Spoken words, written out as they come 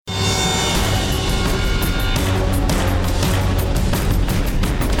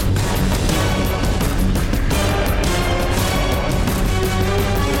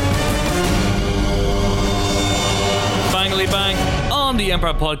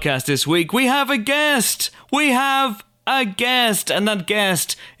Empire podcast this week, we have a guest. And that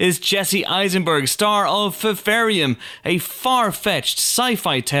guest is Jesse Eisenberg, star of Vivarium, a far-fetched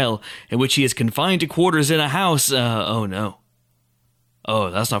sci-fi tale in which he is confined to quarters in a house. Oh no.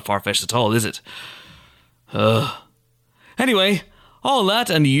 Oh, that's not far-fetched at all, is it? Anyway, all that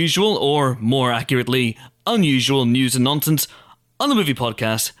and the usual, or more accurately, unusual news and nonsense on the movie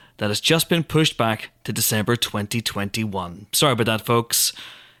podcast that has just been pushed back to December 2021. Sorry about that, folks.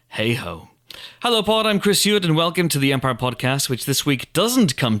 Hey-ho. Hello, Pod. I'm Chris Hewitt, and welcome to the Empire Podcast, which this week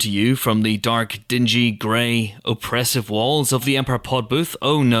doesn't come to you from the dark, dingy, grey, oppressive walls of the Empire Pod booth.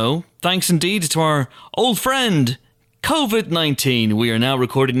 Oh no. Thanks indeed to our old friend, COVID-19. We are now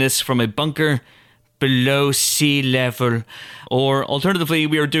recording this from a bunker below sea level. Or alternatively,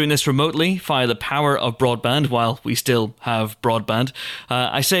 we are doing this remotely via the power of broadband while we still have broadband.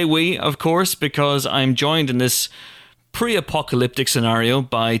 I say we, of course, because I'm joined in this pre-apocalyptic scenario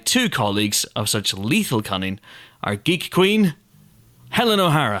by two colleagues of such lethal cunning. Our geek queen, Helen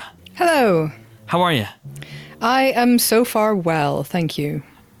O'Hara. Hello. How are you? I am so far well, thank you.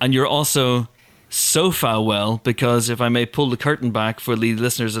 And you're also so far well because, if I may pull the curtain back for the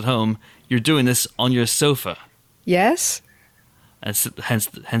listeners at home, you're doing this on your sofa. Yes. And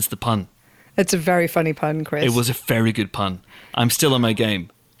hence the pun. It's a very funny pun, Chris. It was a very good pun. I'm still on my game.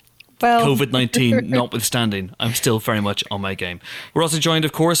 Well, COVID-19 notwithstanding, I'm still very much on my game. We're also joined,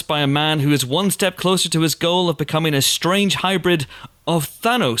 of course, by a man who is one step closer to his goal of becoming a strange hybrid of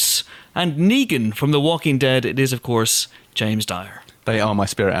Thanos and Negan from The Walking Dead. It is, of course, James Dyer. They are my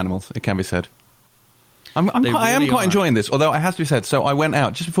spirit animals, it can be said. I am quite enjoying this, although it has to be said. So I went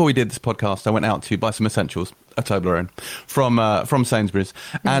out, just before we did this podcast, I went out to buy some essentials, a Toblerone, from Sainsbury's.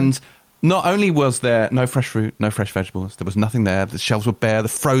 Mm-hmm. And not only was there no fresh fruit, no fresh vegetables, there was nothing there. The shelves were bare, the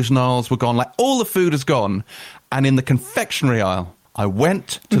frozen aisles were gone, like all the food is gone. And in the confectionery aisle, I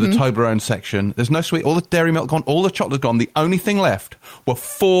went to the Toblerone section. There's no sweet, all the dairy milk gone, all the chocolate gone. The only thing left were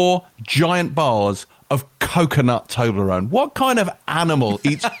 4 giant bars of coconut Toblerone. What kind of animal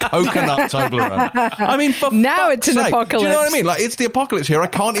eats coconut Toblerone? I mean, for now it's an apocalypse. Do you know what I mean? Like, it's the apocalypse here. I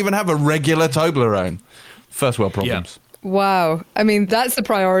can't even have a regular Toblerone. First world problems. Yeah. Wow. I mean, that's the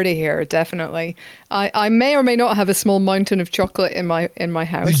priority here, definitely. I may or may not have a small mountain of chocolate in my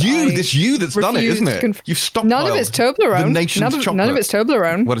house. It's you that's done it, isn't it? You've stockpiled none of it's Toblerone. The nation's chocolate. None of it's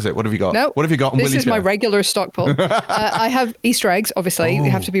Toblerone. What is it? What have you got? No. What have you got? This is my regular stockpile. I have Easter eggs, obviously. You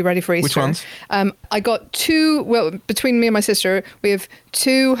have to be ready for Easter. Which ones? I got 2, well, between me and my sister, we have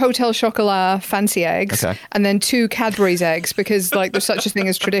 2 Hotel Chocolat fancy eggs, and then 2 Cadbury's eggs, because like there's such a thing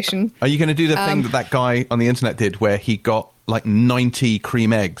as tradition. Are you going to do the thing that guy on the internet did, where he got like 90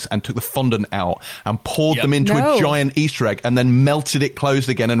 cream eggs and took the fondant out and poured them into a giant Easter egg and then melted it closed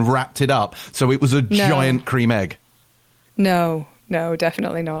again and wrapped it up so it was a giant cream egg? No,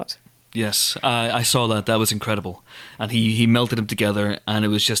 definitely not. Yes, I saw that. That was incredible. And he melted them together, and it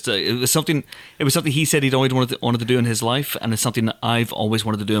was just it was something he said he'd always wanted to do in his life, and it's something that I've always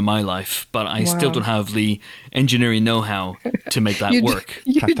wanted to do in my life, but I still don't have the engineering know-how to make that work.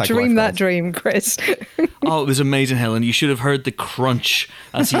 You dream that dream, Chris. Oh, it was amazing, Helen. You should have heard the crunch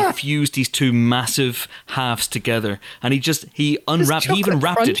as he fused these 2 massive halves together, and he unwrapped. He even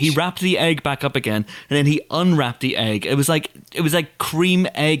wrapped it. He wrapped the egg back up again, and then he unwrapped the egg. It was like cream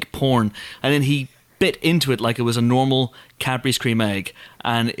egg porn. And then he bit into it like it was a normal Cadbury's cream egg,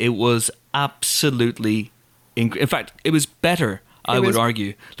 and it was absolutely in fact, it was better, I would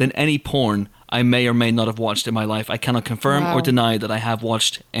argue, than any porn I may or may not have watched in my life. I cannot confirm or deny that I have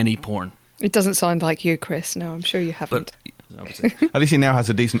watched any porn. It doesn't sound like you, Chris. No, I'm sure you haven't. But, at least he now has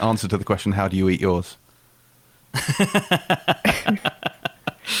a decent answer to the question, how do you eat yours?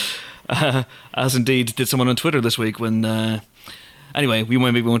 As indeed did someone on Twitter this week when... Anyway, we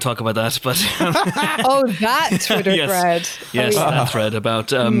won't talk about that, but... that Twitter thread. Yes, that thread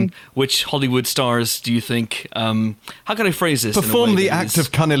about which Hollywood stars do you think... how can I phrase this? Perform the act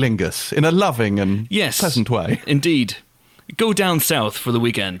of cunnilingus in a loving and pleasant way. Indeed. Go down south for the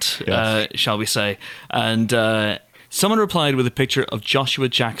weekend, shall we say. And someone replied with a picture of Joshua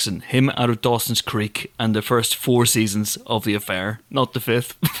Jackson, him out of Dawson's Creek, and the first 4 seasons of The Affair, not the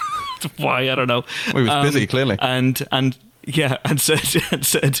 5th. Why, I don't know. Well, he was busy, clearly. And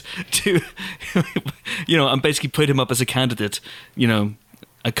said to, and basically put him up as a candidate,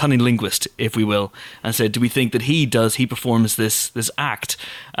 a cunning linguist, if we will, and said, do we think that he performs this act?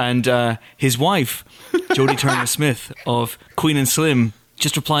 And his wife, Jodie Turner-Smith of Queen and Slim,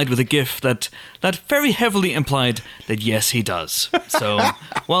 just replied with a gif that very heavily implied that yes, he does. So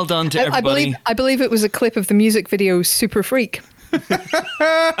well done to everybody. I believe it was a clip of the music video Super Freak.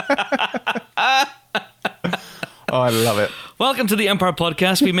 I love it. Welcome to the Empire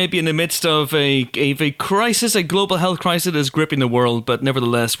Podcast. We may be in the midst of a crisis, a global health crisis that is gripping the world, but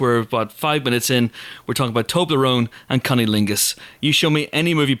nevertheless, we're about 5 minutes in. We're talking about Toblerone and cunnilingus. You show me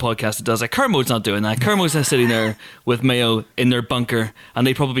any movie podcast that does that. Kermode's not doing that. Kermode's not sitting there with Mayo in their bunker, and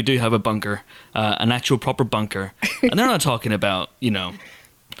they probably do have a bunker, an actual proper bunker. And they're not talking about,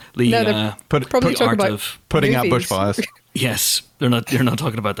 the art of putting out bushfires. Yes, they're not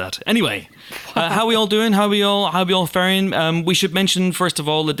talking about that. Anyway, how are we all doing? How are we all faring? We should mention first of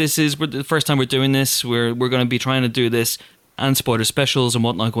all that this is the first time we're doing this. We're going to be trying to do this and spoiler specials and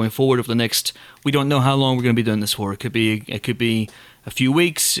whatnot going forward over the next. We don't know how long we're going to be doing this for. It could be a few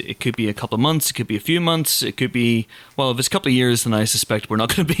weeks. It could be a couple of months. It could be a few months. It could be, well, if it's a couple of years, then I suspect we're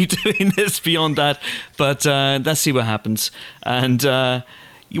not going to be doing this beyond that. But let's see what happens. And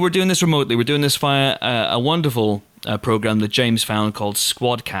we're doing this remotely. We're doing this via a wonderful program that James found called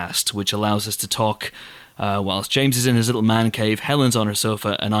Squadcast, which allows us to talk whilst James is in his little man cave, Helen's on her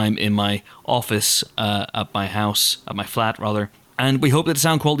sofa, and I'm in my office at my flat rather. And we hope that the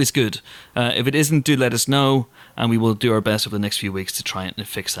sound quality is good. If it isn't, do let us know, and we will do our best over the next few weeks to try and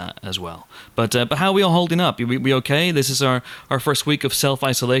fix that as well. But how are we all holding up? We okay? This is our first week of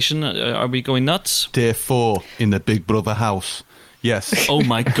self-isolation. Are we going nuts? Day 4 in the Big Brother house. Yes. Oh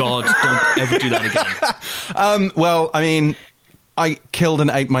my God, don't ever do that again. Well, I mean, I killed and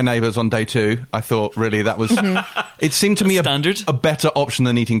ate my neighbours on day 2. I thought, really, that was... It seemed to me a better option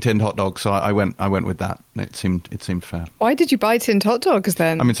than eating tinned hot dogs, so I went with that. It seemed fair. Why did you buy tinned hot dogs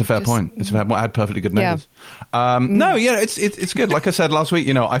then? I mean, it's a fair point. It's a fair point. I had perfectly good neighbours. Yeah. No, yeah, it's good. Like I said last week,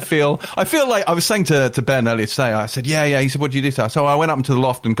 I feel like I was saying to Ben earlier today. I said, yeah. He said, what did you do? So I went up into the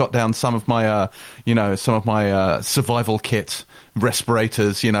loft and got down some of my, survival kit,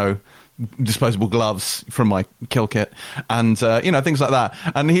 respirators, disposable gloves from my kill kit, and things like that.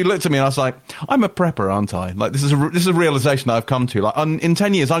 And he looked at me and I was like, I'm a prepper, aren't I? Like, this is a realization I've come to. Like, in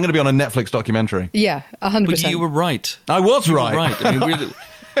 10 years, I'm going to be on a Netflix documentary. Yeah, 100%. But you were right. I was right. I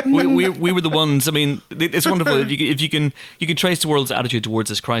mean, we were the ones. I mean, it's wonderful if you can trace the world's attitude towards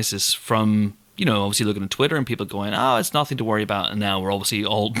this crisis from, obviously looking at Twitter and people going, oh, it's nothing to worry about. And now we're obviously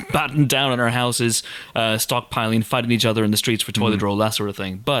all battened down in our houses, stockpiling, fighting each other in the streets for toilet roll, that sort of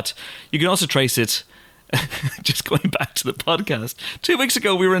thing. But you can also trace it, just going back to the podcast. 2 weeks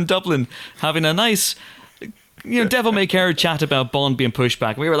ago, we were in Dublin having a nice... devil may care chat about Bond being pushed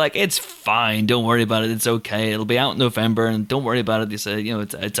back. We were like, it's fine, don't worry about it, it's okay, it'll be out in November, and don't worry about it. They said,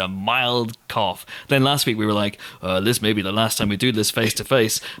 it's a mild cough. Then last week we were like, this may be the last time we do this face to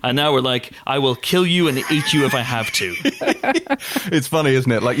face, and now we're like, I will kill you and eat you if I have to. It's funny,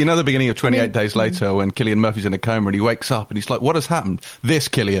 isn't it? Like, the beginning of 28 Days Later, when Cillian Murphy's in a coma and he wakes up and he's like, what has happened? This,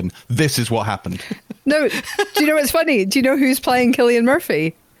 Cillian, this is what happened. No, do you know what's funny? Do you know who's playing Cillian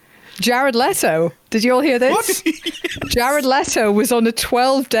Murphy? Jared Leto. Did you all hear this? What? Jared Leto was on a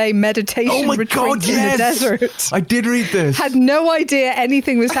 12-day meditation retreat in the desert. I did read this. Had no idea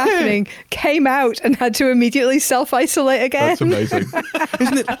anything was happening. Came out and had to immediately self-isolate again. That's amazing.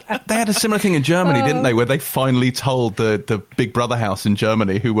 Isn't it? They had a similar thing in Germany, didn't they? Where they finally told the Big Brother house in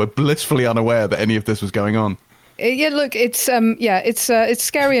Germany, who were blissfully unaware that any of this was going on. Yeah, look, it's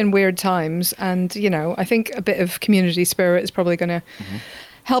scary and weird times, and I think a bit of community spirit is probably going to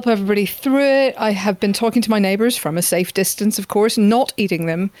help everybody through it. I have been talking to my neighbours from a safe distance, of course, not eating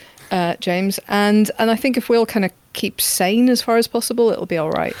them, James, and I think if we'll kind of keep sane as far as possible, it'll be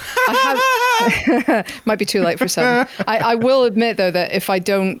all right. Might be too late for 7. I will admit though that if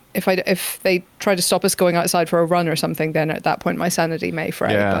they try to stop us going outside for a run or something, then at that point my sanity may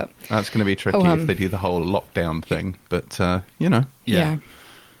fray. Yeah, but, that's going to be tricky if they do the whole lockdown thing. But yeah,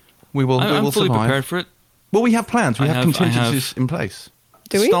 we will. I'm fully survive. prepared for it. Well, we have plans. We have contingencies in place.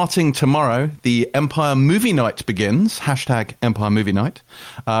 Do we? Starting tomorrow, the Empire Movie Night begins, #Empire Movie Night,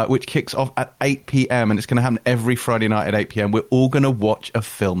 which kicks off at 8 p.m. and it's going to happen every Friday night at 8 p.m. We're all going to watch a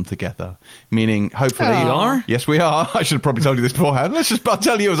film together, meaning hopefully... We are? Yes, we are. I should have probably told you this beforehand. I'll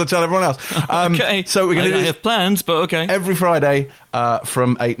tell you as I tell everyone else. Okay. So we're going to do I have plans, but okay. Every Friday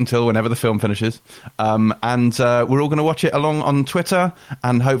from 8 until whenever the film finishes. And we're all going to watch it along on Twitter,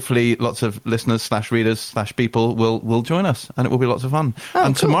 and hopefully lots of listeners /readers /people will join us, and it will be lots of fun.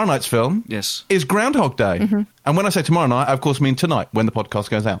 And cool. Tomorrow night's film is Groundhog Day. Mm-hmm. And when I say tomorrow night, I of course mean tonight when the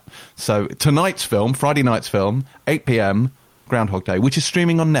podcast goes out. So tonight's film, Friday night's film, 8 p.m, Groundhog Day, which is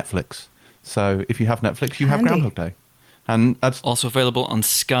streaming on Netflix. So if you have Netflix, you have Groundhog Day. And that's also available on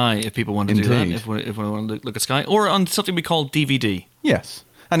Sky if people want to do that, if we want to look at Sky, or on something we call DVD. Yes.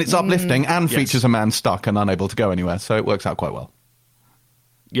 And it's uplifting and features a man stuck and unable to go anywhere, so it works out quite well.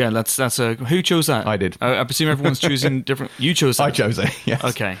 Yeah, that's who chose that? I did. I presume everyone's choosing different. You chose that. I chose it. Yes.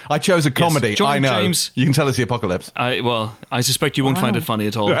 Okay. I chose a comedy. Yes. Join I know. James. You can tell it's the apocalypse. I suspect you won't find it funny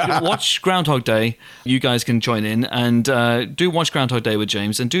at all. Watch Groundhog Day. You guys can join in and do watch Groundhog Day with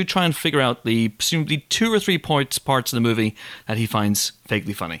James, and do try and figure out the presumably 2 or 3 parts of the movie that he finds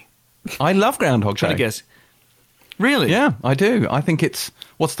vaguely funny. I love Groundhog Day. Try to guess. Really? Yeah, I do. I think it's...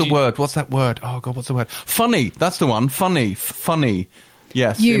 What's the word? What's that word? Oh, God, what's the word? Funny. That's the one. Funny.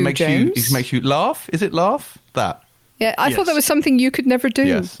 Yes. It makes you laugh. Is it laugh? That. Yeah, I thought that was something you could never do.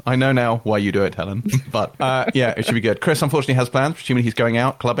 Yes, I know now why you do it, Helen. But yeah, it should be good. Chris unfortunately has plans, presuming he's going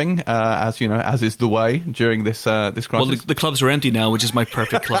out clubbing, as you know, as is the way during this crisis. Well, the clubs are empty now, which is my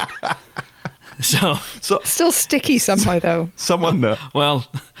perfect club. So still sticky somehow, though. Someone well,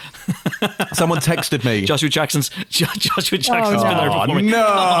 someone texted me. Joshua Jackson's been there before me. No,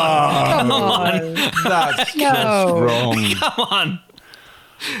 come on. That's just wrong. Come on.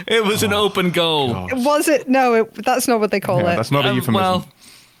 It was an open goal. Gosh. Was it? No, that's not what they call it. That's not a euphemism.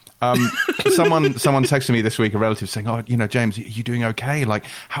 Well, someone texted me this week, a relative, saying, "Oh, James, are you doing okay? Like,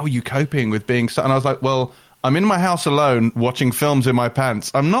 how are you coping with being?" And I was like, "Well, I'm in my house alone watching films in my pants.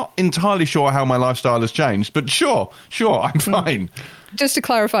 I'm not entirely sure how my lifestyle has changed, but sure, I'm fine." Just to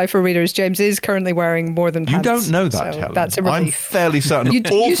clarify for readers, James is currently wearing more than pants. You don't know that, so Helen. That's a relief. I'm fairly certain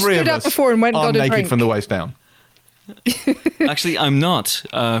all you three of stood up us before and went and are got a naked drink. from the waist down. Actually, I'm not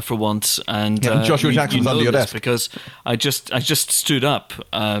for once, and Joshua Jackson's under your desk because I just stood up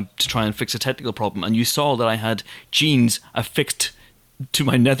to try and fix a technical problem, and you saw that I had jeans affixed to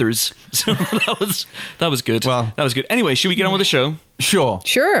my nethers, so that was good. Well, that was good. Anyway, should we get on with the show? Sure.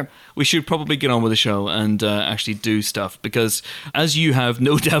 We should probably get on with the show and actually do stuff, because as you have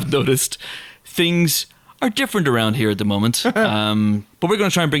no doubt noticed, things are different around here at the moment. But we're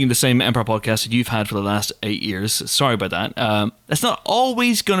going to try and bring you the same Empire podcast that you've had for the last 8 years. Sorry about that. That's not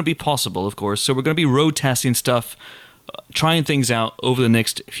always going to be possible, of course. So we're going to be road testing stuff, trying things out over the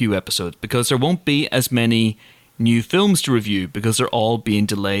next few episodes, because there won't be as many new films to review because they're all being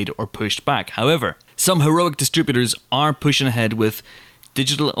delayed or pushed back. However, some heroic distributors are pushing ahead with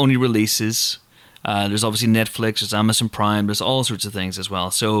digital-only releases. There's obviously Netflix, there's Amazon Prime, there's all sorts of things as well.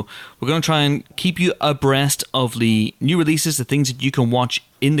 So we're going to try and keep you abreast of the new releases, the things that you can watch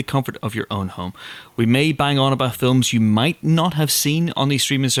in the comfort of your own home. We may bang on about films you might not have seen on these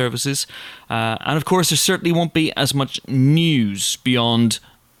streaming services. And of course, there certainly won't be as much news beyond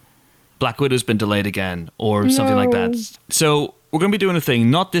Black Widow's been delayed again or something like that. So we're going to be doing a thing,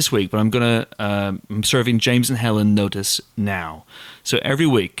 not this week, but I'm serving James and Helen notice now. So every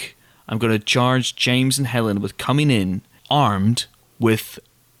week, I'm going to charge James and Helen with coming in armed with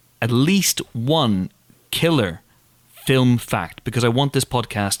at least one killer film fact, because I want this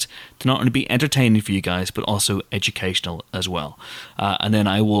podcast to not only be entertaining for you guys, but also educational as well. And then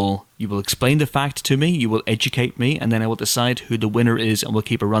you will explain the fact to me, you will educate me, and then I will decide who the winner is, and we'll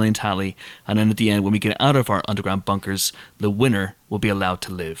keep a running tally. And then at the end, when we get out of our underground bunkers, the winner will be allowed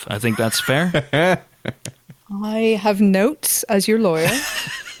to live. I think that's fair. I have notes as your lawyer.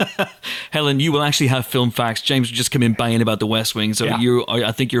 Helen, you will actually have film facts. James will just come in banging about the West Wing, so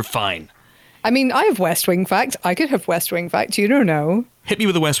I think you're fine. I mean, I have West Wing facts. I could have West Wing facts. You don't know. Hit me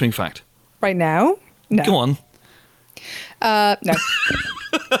with a West Wing fact. Right now? No. Go on. No.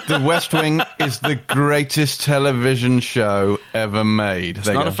 The West Wing is the greatest television show ever made. It's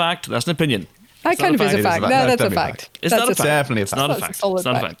not a fact. That's an opinion. That kind of is a fact. No, that's a fact. It's not a fact. Definitely a fact. It's not a fact. It's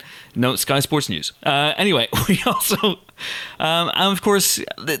not a fact. No, Sky Sports News. Anyway, we also, and of course,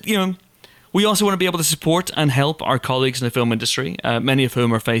 we also want to be able to support and help our colleagues in the film industry, many of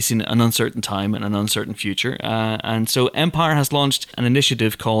whom are facing an uncertain time and an uncertain future. And so Empire has launched an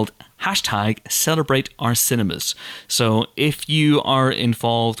initiative called #CelebrateOurCinemas. So if you are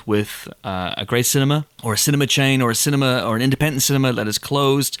involved with a great cinema or a cinema chain or a cinema or an independent cinema that is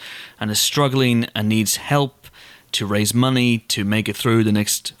closed and is struggling and needs help to raise money to make it through the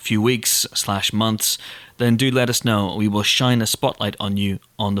next few weeks / months, then do let us know. We will shine a spotlight on you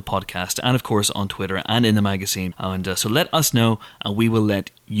on the podcast and, of course, on Twitter and in the magazine. And so let us know and we will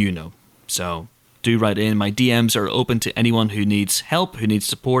let you know. So do write in. My DMs are open to anyone who needs help, who needs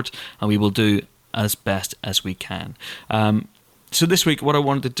support, and we will do as best as we can. So this week, what I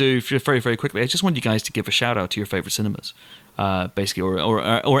wanted to do very, very quickly, I just want you guys to give a shout out to your favorite cinemas, basically,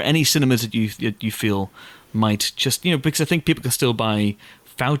 or any cinemas that you feel might just, because I think people can still buy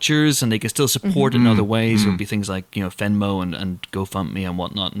vouchers and they can still support in other ways. It would be things like, Venmo and GoFundMe and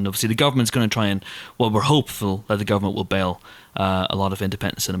whatnot. And obviously the government's going to try and, we're hopeful that the government will bail a lot of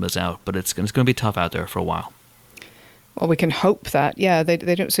independent cinemas out, but it's going to be tough out there for a while. Well, we can hope that. Yeah, they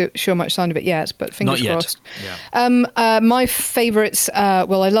don't show much sign of it yet, but fingers crossed. Yeah. My favourites,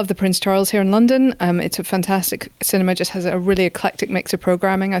 well, I love the Prince Charles here in London. It's a fantastic cinema, just has a really eclectic mix of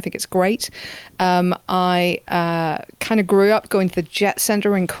programming. I think it's great. I kind of grew up going to the Jet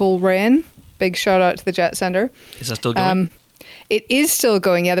Centre in Coleraine. Big shout out to the Jet Centre. Is that still going? It is still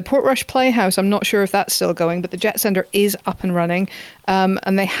going, yeah. The Portrush Playhouse, I'm not sure if that's still going, but the Jet Centre is up and running.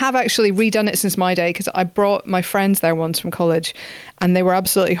 And they have actually redone it since my day, because I brought my friends there once from college, and they were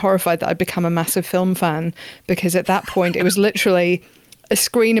absolutely horrified that I'd become a massive film fan, because at that point it was literally a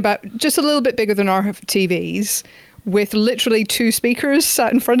screen about just a little bit bigger than our TVs, with literally 2 speakers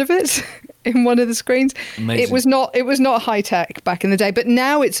sat in front of it in one of the screens. Amazing. It was not high tech back in the day, but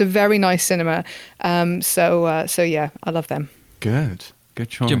now it's a very nice cinema. So yeah, I love them. Good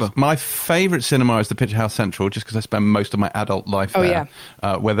choice. Jimbo. My favourite cinema is the Picture House Central, just because I spend most of my adult life there.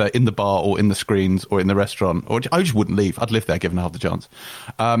 Yeah. Whether in the bar or in the screens or in the restaurant. Or I just wouldn't leave. I'd live there given half the chance.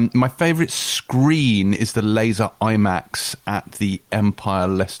 My favourite screen is the Laser IMAX at the Empire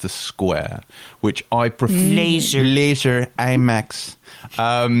Leicester Square, which I prefer. Laser IMAX.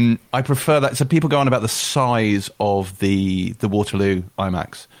 I prefer that. So people go on about the size of the Waterloo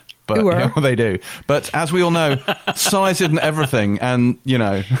IMAX. But they do. But as we all know, size isn't everything. And,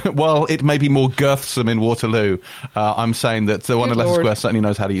 while it may be more girthsome in Waterloo, I'm saying that the one at Leicester Square certainly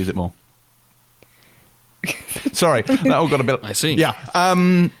knows how to use it more. Sorry, that all got a bit... I see. Yeah.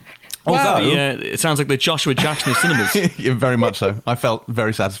 Wow. It sounds like the Joshua Jackson of cinemas. Yeah, very much so. I felt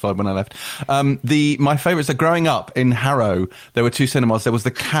very satisfied when I left. My favourites are growing up in Harrow. There were 2 cinemas. There was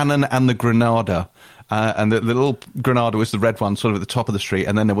the Cannon and the Granada. And the little Granada was the red one, sort of at the top of the street,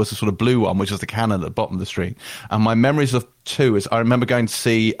 and then there was the sort of blue one, which was the Cannon at the bottom of the street. And my memories of 2 is I remember going to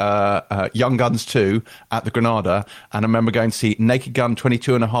see Young Guns 2 at the Granada, and I remember going to see Naked Gun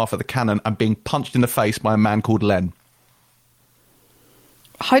 22 and a half at the Cannon and being punched in the face by a man called Len.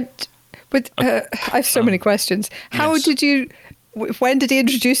 I have so many questions. How did you... When did he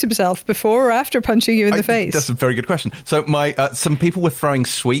introduce himself? Before or after punching you in the face? That's a very good question. So some people were throwing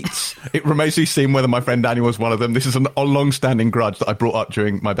sweets. It remains to be seen whether my friend Daniel was one of them. This is a long-standing grudge that I brought up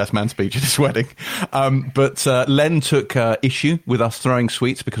during my best man speech at his wedding. But Len took issue with us throwing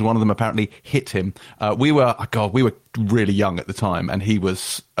sweets because one of them apparently hit him. We were really young at the time, and he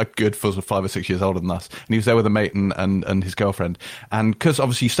was a good 5 or 6 years older than us. And he was there with a mate and his girlfriend. And because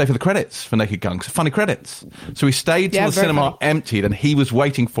obviously you stay for the credits for Naked Gun, funny credits. So we stayed till the cinema emptied, and he was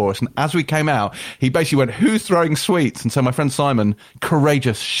waiting for us. And as we came out, he basically went, "Who's throwing sweets?" And so my friend Simon,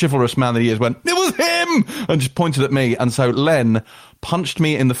 courageous, chivalrous man that he is, went, "It was him!" and just pointed at me. And so Len punched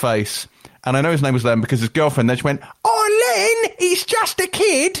me in the face. And I know his name was Len because his girlfriend then went, "Oh, Len, he's just a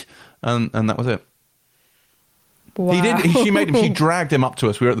kid." And that was it. Wow. She dragged him up to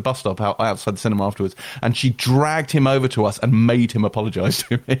us. We were at the bus stop outside the cinema afterwards, and she dragged him over to us and made him apologise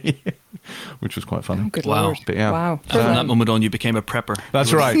to me, which was quite funny. Oh, good wow. Lord. But yeah. Wow. From that moment on, you became a prepper.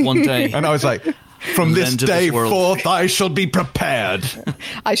 That's right. One day. And I was like, from this day forth, I shall be prepared.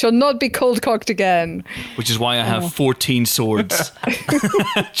 I shall not be cold-cocked again. Which is why I have 14 swords.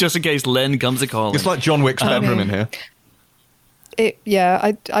 Just in case Len comes a calling. It's like John Wick's bedroom in here.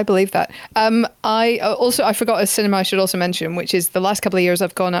 I believe that. I forgot a cinema I should also mention, which is the last couple of years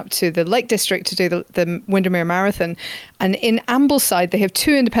I've gone up to the Lake District to do the Windermere Marathon, and in Ambleside they have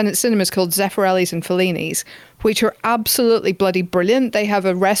 2 independent cinemas called Zeffirelli's and Fellini's, which are absolutely bloody brilliant. They have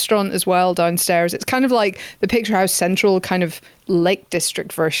a restaurant as well downstairs. It's kind of like the Picture House Central kind of Lake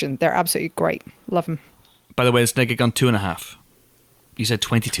District version. They're absolutely great. Love them. By the way, it's Naked Gun 2.5. You said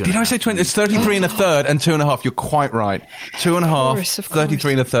 22. Did I say 20? It's 33 and a third and 2.5. You're quite right. 2.5,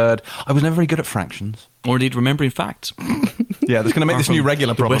 33 and a third. I was never very good at fractions. Or indeed remembering facts. Yeah, that's going to make this new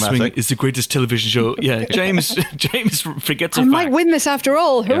regular problematic. The West Wing is the greatest television show. Yeah, James forgets a fact. I might win this after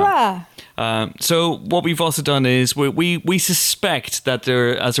all. Hurrah! Yeah. So what we've also done is we suspect that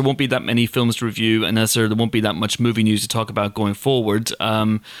there won't be that many films to review, and as there won't be that much movie news to talk about going forward.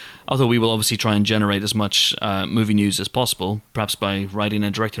 Although we will obviously try and generate as much movie news as possible, perhaps by writing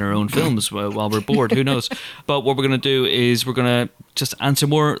and directing our own films while we're bored. Who knows? But what we're going to do is we're going to just answer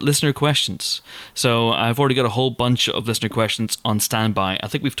more listener questions. So I've already got a whole bunch of listener questions on standby. I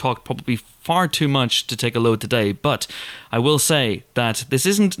think we've talked probably far too much to take a load today, but I will say that this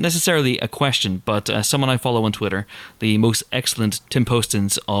isn't necessarily a question, but someone I follow on Twitter, the most excellent Tim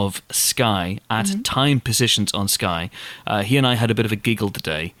Postins of Sky, at Time Positions on Sky, he and I had a bit of a giggle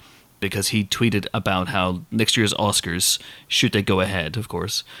today, because he tweeted about how next year's Oscars, should they go ahead, of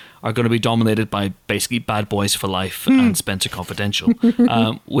course, are going to be dominated by basically Bad Boys for Life and Spenser Confidential,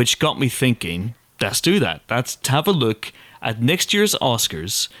 which got me thinking, let's do that. Let's have a look at next year's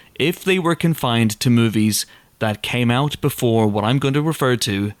Oscars if they were confined to movies that came out before what I'm going to refer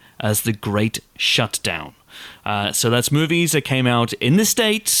to as the Great Shutdown. So that's movies that came out in the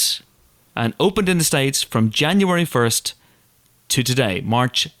States and opened in the States from January 1st to today,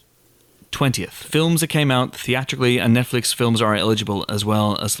 March 20th. Films that came out theatrically, and Netflix films are eligible as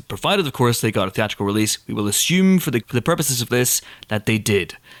well, as provided, of course, they got a theatrical release. We will assume for the purposes of this that they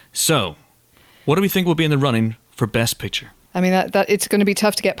did. So, what do we think will be in the running for Best Picture? I mean, that it's going to be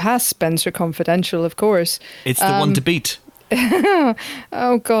tough to get past Spenser Confidential, of course. It's the one to beat.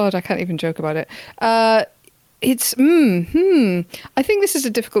 Oh, God, I can't even joke about it. I think this is a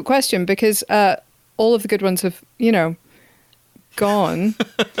difficult question because all of the good ones have, gone.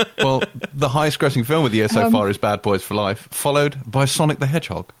 Well, the highest grossing film of the year so far is Bad Boys for Life, followed by Sonic the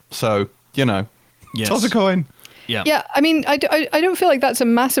Hedgehog. So, yes. Toss a coin. Yeah, I mean, I don't feel like that's a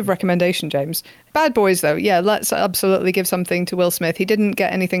massive recommendation, James. Bad Boys, though, yeah, let's absolutely give something to Will Smith. He didn't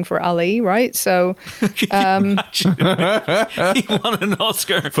get anything for Ali, right? So, he won an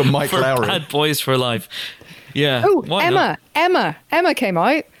Oscar for Mike Lowry. Bad Boys for Life. Yeah. Oh, Emma came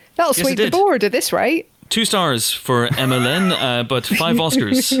out. That'll sweep the board at this rate. 2 stars for Emma Lynn, but 5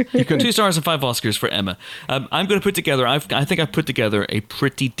 Oscars. 2 stars and 5 Oscars for Emma. I'm going to put together, I think I've put together a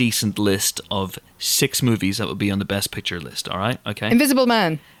pretty decent list of 6 movies that would be on the Best Picture list, all right? Okay. Invisible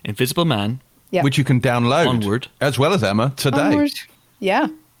Man. Yep. Which you can download. Onward. As well as Emma, today. Onward. Yeah.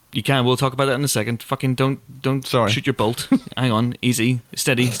 You can. We'll talk about that in a second. Fucking don't shoot your bolt. Hang on. Easy.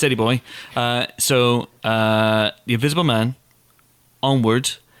 Steady boy. So, The Invisible Man,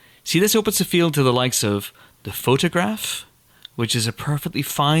 Onward. See, this opens the field to the likes of The Photograph, which is a perfectly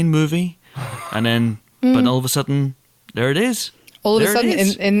fine movie. And then, but all of a sudden, there it is. All of a sudden,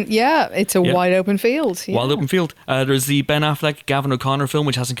 it's a wide open field. Yeah. Wide open field. There's the Ben Affleck, Gavin O'Connor film,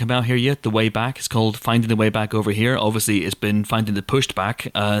 which hasn't come out here yet, The Way Back. It's called Finding the Way Back over here. Obviously, it's been Finding the Pushed Back,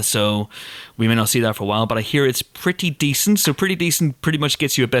 so we may not see that for a while, but I hear it's pretty decent. So pretty decent pretty much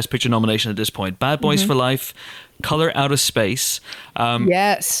gets you a Best Picture nomination at this point. Bad Boys for Life, Color Out of Space.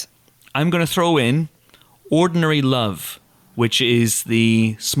 Yes. I'm going to throw in Ordinary Love, which is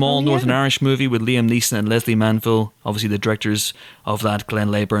the small Northern Irish movie with Liam Neeson and Leslie Manville. Obviously, the directors of that,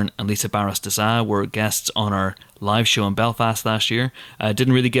 Glenn Leyburn and Lisa Barras-Dessau, were guests on our live show in Belfast last year.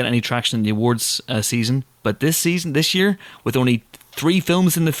 Didn't really get any traction in the awards season, but this year, with only 3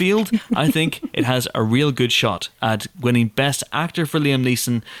 films in the field, I think it has a real good shot at winning Best Actor for Liam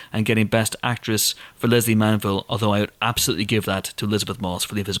Neeson and getting Best Actress for Leslie Manville, although I would absolutely give that to Elizabeth Moss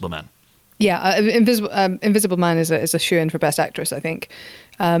for The Invisible Man. Yeah, Invisible Man is a shoe-in for Best Actress, I think.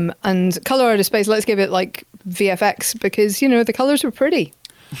 And Color Out of Space, let's give it like VFX because, the colours were pretty.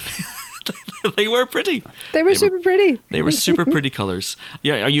 They were pretty. They were super pretty. They were super pretty colours.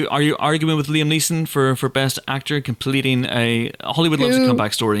 Yeah, are you arguing with Liam Neeson for Best Actor, completing a Hollywood Loves a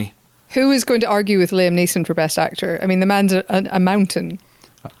Comeback Story? Who is going to argue with Liam Neeson for Best Actor? I mean, the man's a mountain.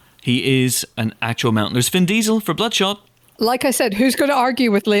 He is an actual mountain. There's Vin Diesel for Bloodshot. Like I said, who's going to argue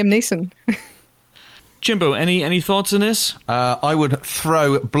with Liam Neeson? Jimbo, any thoughts on this? I would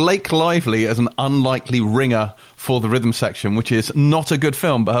throw Blake Lively as an unlikely ringer for the rhythm section, which is not a good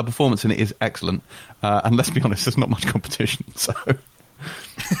film, but her performance in it is excellent. And let's be honest, there's not much competition. So,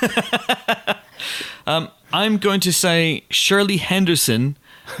 I'm going to say Shirley Henderson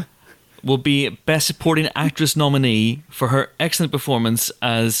will be Best Supporting Actress nominee for her excellent performance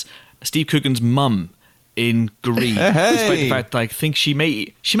as Steve Coogan's mum in Greed, despite the fact that I think she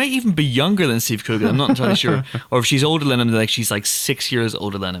may even be younger than Steve Coogan. I'm not entirely sure, or if she's older than him, like she's like 6 years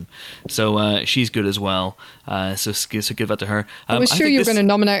older than him. So she's good as well. So give that to her. I was sure you were going to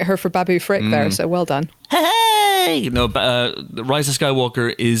nominate her for Babu Frick there. So well done. Hey, no, Rise of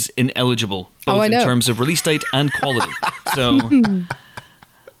Skywalker is ineligible both in terms of release date and quality. So,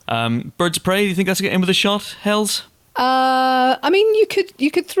 Birds of Prey. Do you think that's going to end with a shot, Hells? I mean, you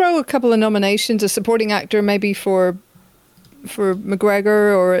could throw a couple of nominations, a supporting actor maybe for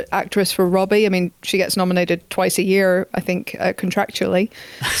McGregor or actress for Robbie. I mean, she gets nominated twice a year, I think, contractually,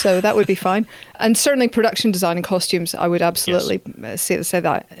 so that would be fine. And certainly production design and costumes, I would absolutely say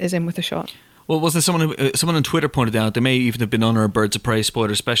that is in with a shot. Well, was there someone on Twitter pointed out, they may even have been on our Birds of Prey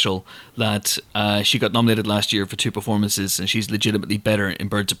spoiler special, that she got nominated last year for 2 performances and she's legitimately better in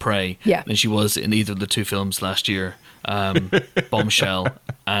Birds of Prey than she was in either of the 2 films last year, Bombshell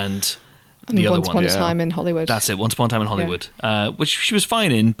and the other one. Once Upon a Time in Hollywood. That's it, Once Upon a Time in Hollywood, which she was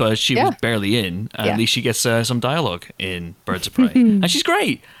fine in, but she was barely in. At least she gets some dialogue in Birds of Prey. And she's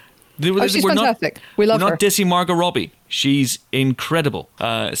great. She's fantastic. We love her. We're not dissing Margot Robbie. She's incredible.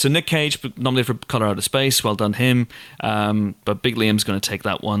 So Nick Cage nominated for Color Out of Space. Well done him. But Big Liam's going to take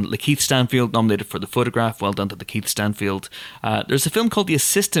that one. Lakeith Stanfield nominated for The Photograph. Well done to Lakeith Stanfield. There's a film called The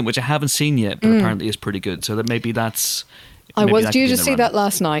Assistant, which I haven't seen yet, but apparently is pretty good. So that maybe that's... I was due to see that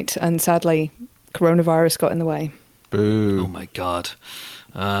last night, and sadly, coronavirus got in the way. Boo. Oh my God.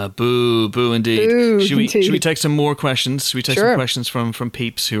 Boo indeed. Should we take some more questions? Should we take some questions from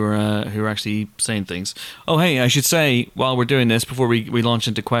peeps who are actually saying things? Oh, hey, I should say while we're doing this, before we launch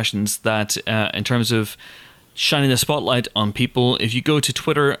into questions, that in terms of shining the spotlight on people, if you go to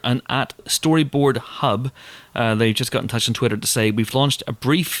Twitter and at Storyboard Hub, they've just got in touch on Twitter to say we've launched a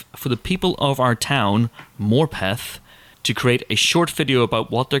brief for the people of our town, Morpeth, to create a short video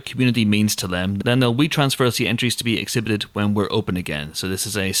about what their community means to them. Then they'll WeTransfer the entries to be exhibited when we're open again. So this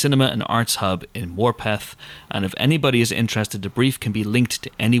is a cinema and arts hub in Morpeth, and if anybody is interested, the brief can be linked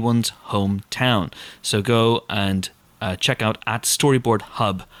to anyone's hometown. So go and check out at Storyboard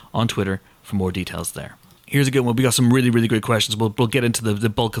Hub on Twitter for more details there. Here's a good one. We got some really, really good questions. We'll get into the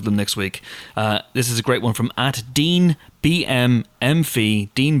bulk of them next week. This is a great one from at Dean BMMV,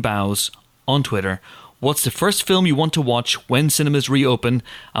 Dean Bows on Twitter. What's the first film you want to watch when cinemas reopen?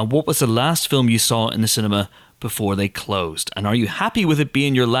 And what was the last film you saw in the cinema before they closed? And are you happy with it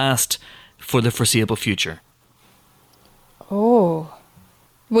being your last for the foreseeable future? Oh.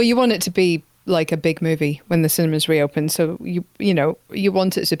 Well, you want it to be like a big movie when the cinemas reopen. So, you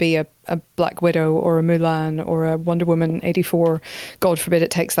want it to be a Black Widow or a Mulan or a Wonder Woman 84. God forbid it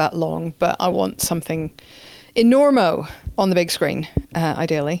takes that long. But I want something enormo on the big screen,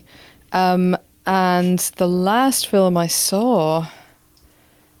 ideally. And the last film I saw,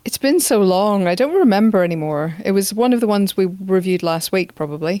 it's been so long, I don't remember anymore. It was one of the ones we reviewed last week,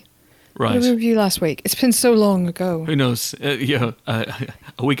 probably. Right. What did we review last week? It's been so long ago. Who knows? A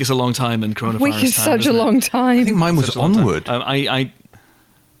week is a long time in coronavirus. A week is such a long time. I think mine was Onward.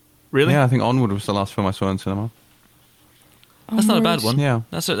 Really? Yeah, I think Onward was the last film I saw in cinema. That's not a bad one. Yeah.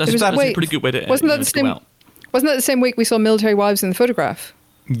 That's a pretty good way to wasn't that the same week we saw Military Wives in The Photograph?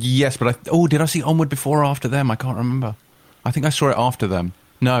 Yes, but did I see Onward before or after them? I can't remember. I think I saw it after them.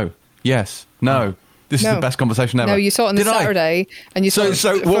 No. Yes. No. This is the best conversation ever. No, you saw it on the Saturday, and you saw.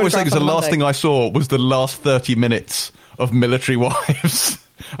 So what we're saying is the last thing I saw was the last 30 minutes of Military Wives,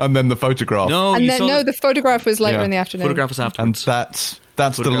 and then The Photograph. No, the Photograph was later in the afternoon. Photograph was afterwards. And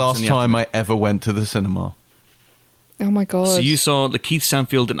that's the last time I ever went to the cinema. Oh my God. So you saw Lakeith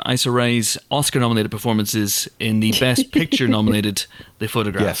Stanfield and Issa Rae's Oscar-nominated performances in the Best Picture-nominated The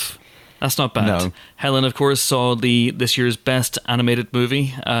Photograph. Yes. That's not bad. No. Helen, of course, saw this year's Best Animated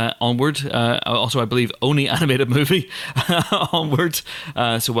Movie, Onward. Also, I believe, only animated movie, Onward.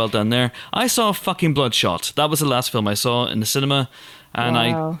 So well done there. I saw fucking Bloodshot. That was the last film I saw in the cinema. And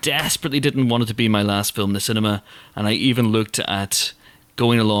I desperately didn't want it to be my last film in the cinema. And I even looked at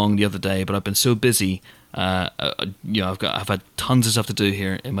going along the other day, but I've been so busy. I've had tons of stuff to do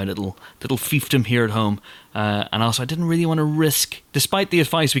here in my little fiefdom here at home, and also I didn't really want to risk, despite the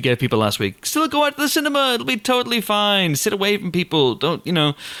advice we gave people last week, still go out to the cinema, it'll be totally fine, sit away from people, don't,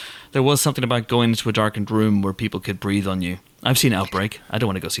 there was something about going into a darkened room where people could breathe on you. I've seen Outbreak, I don't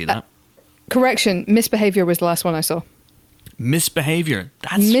want to go see that. Correction, Misbehavior was the last one I saw. Misbehavior.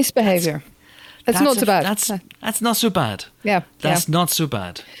 That's not so bad. That's not so bad. Yeah. That's not so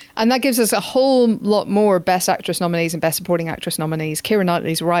bad. And that gives us a whole lot more Best Actress nominees and Best Supporting Actress nominees. Keira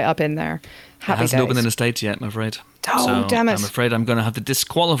Knightley's right up in there. Happy It hasn't days. opened in the States yet, I'm afraid. Oh, damn it. I'm afraid I'm going to have to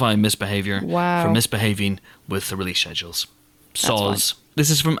disqualify Misbehavior for misbehaving with the release schedules. Soz. This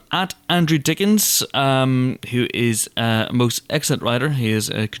is from at Andrew Dickens, who is a most excellent writer. He has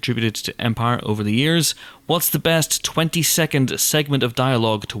contributed to Empire over the years. What's the best 20-second segment of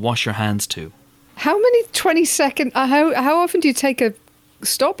dialogue to wash your hands to? How many 20-second... How often do you take a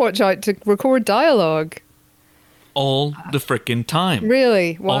stopwatch out to record dialogue? All the frickin' time.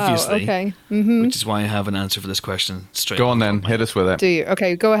 Really? Wow. Obviously. Okay. Mm-hmm. Which is why I have an answer for this question straight. Go on then, hit us with it. Do you?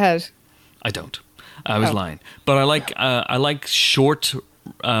 Okay, go ahead. I don't. I was lying. But I like short,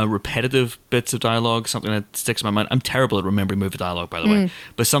 repetitive bits of dialogue, something that sticks in my mind. I'm terrible at remembering movie dialogue, by the way.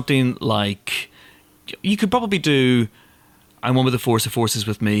 But something like... You could probably do... I'm one with the Force of Forces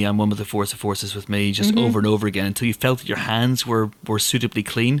with me, I'm one with the Force of Forces with me, just over and over again until you felt that your hands were suitably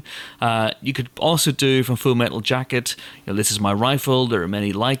clean. You could also do from Full Metal Jacket, this is my rifle, there are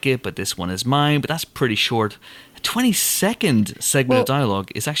many like it, but this one is mine, but that's pretty short. A 20-second segment of dialogue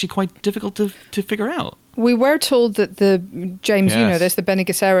is actually quite difficult to figure out. We were told that the, James, you know this, the Bene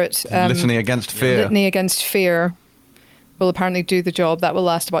Gesserit... Litany Against Fear. Litany Against Fear will apparently do the job. That will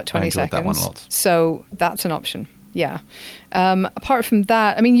last about 20 seconds. That one lots. So that's an option. Yeah. Apart from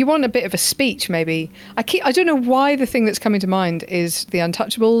that, I mean, you want a bit of a speech, maybe. I don't know why the thing that's coming to mind is the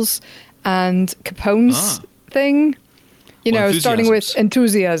Untouchables and Capone's thing. You know, starting with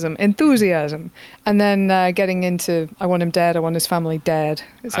enthusiasm, and then getting into I want him dead, I want his family dead,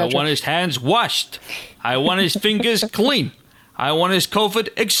 I want his hands washed, I want his fingers clean, I want his COVID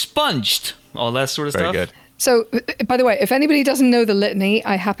expunged, all that sort of stuff. Very good. So, by the way, if anybody doesn't know the litany,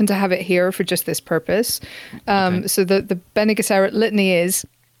 I happen to have it here for just this purpose. So the Bene Gesserit litany is,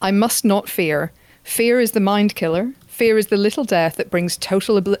 I must not fear. Fear is the mind killer. Fear is the little death that brings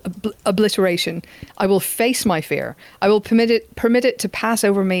total obliteration. I will face my fear. I will permit it to pass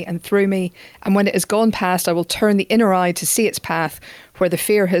over me and through me. And when it has gone past, I will turn the inner eye to see its path. Where the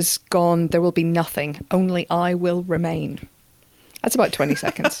fear has gone, there will be nothing. Only I will remain. That's about 20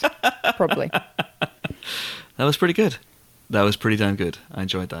 seconds, probably. That was pretty good. That was pretty damn good. I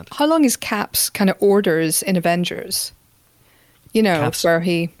enjoyed that. How long is Cap's kind of orders in Avengers? You know, Cap's, where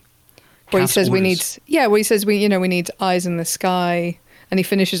he says orders. we need eyes in the sky, and he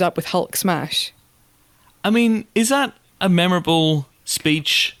finishes up with Hulk smash. I mean, is that a memorable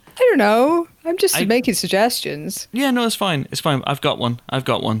speech? I don't know. I'm just making suggestions. Yeah, no, it's fine. It's fine. I've got one.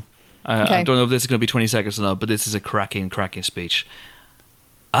 Okay. I don't know if this is going to be 20 seconds or not, but this is a cracking speech.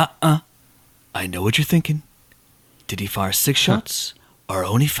 I know what you're thinking. Did he fire 6 shots or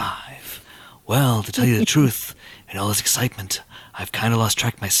only 5? Well, to tell you the truth, in all this excitement, I've kind of lost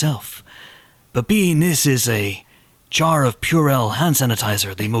track myself. But being this is a jar of Purell hand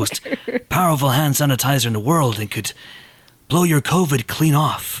sanitizer, the most powerful hand sanitizer in the world, and could blow your COVID clean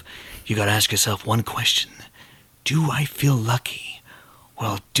off, you gotta ask yourself one question. Do I feel lucky?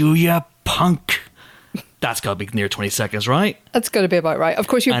 Well, do ya, punk? That's got to be near 20 seconds, right? That's got to be about right. Of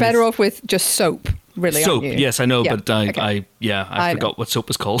course, you're better off with just soap, really, soap, aren't you? yes, I know, Yeah, but I forgot what soap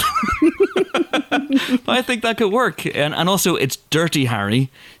was called. But I think that could work. And also, it's Dirty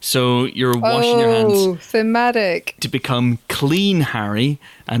Harry, so you're washing your hands. Oh, thematic. To become Clean Harry,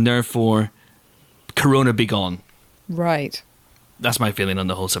 and therefore, Corona be gone. Right. That's my feeling on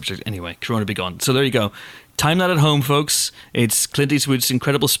the whole subject. Anyway, Corona be gone. So there you go. Time that at home, folks. It's Clint Eastwood's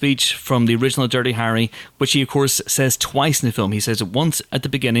incredible speech from the original Dirty Harry, which he, of course, says twice in the film. He says it once at the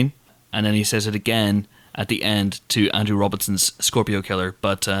beginning, and then he says it again at the end to Andrew Robinson's Scorpio Killer,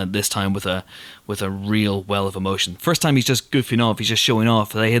 but this time with a real well of emotion. First time he's just goofing off, he's just showing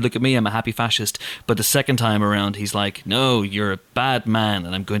off. Hey, look at me, I'm a happy fascist. But the second time around, he's like, no, you're a bad man,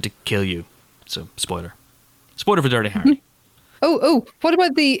 and I'm going to kill you. So, spoiler. Spoiler for Dirty Harry. Oh, what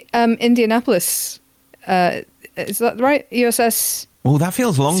about the Indianapolis? Is that right? USS? Oh, that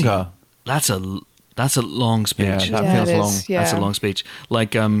feels longer. That's a long speech. Yeah, that feels long. Yeah. That's a long speech.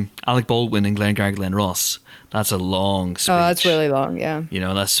 Like Alec Baldwin and Glenn Ross. That's a long speech. Oh, that's really long. Yeah. You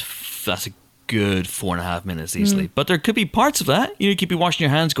know, that's a good 4.5 minutes easily. But there could be parts of that. You could be washing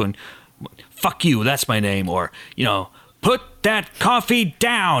your hands, going, "Fuck you, that's my name," or put that coffee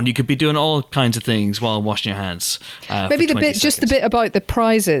down. You could be doing all kinds of things while washing your hands. Maybe the bit about the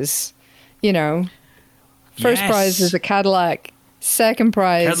prizes. First prize is a Cadillac. Second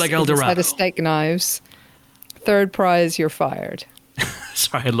prize Cadillac is a Eldorado. set of steak knives. Third prize, you're fired.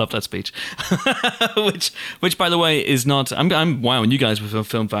 Sorry, I love that speech. which, by the way, is not. I'm wowing you guys with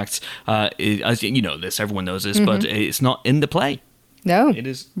film facts. As you know this, everyone knows this, but it's not in the play. No, it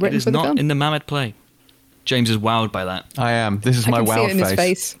is not in the Mamet play. James is wowed by that. I am. This is my wow see it in face. his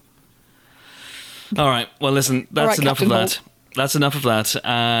face. All right. Well, listen. That's enough Captain of that. Holt. That's enough of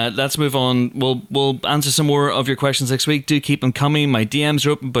that. Let's move on. We'll answer some more of your questions next week. Do keep them coming. My DMs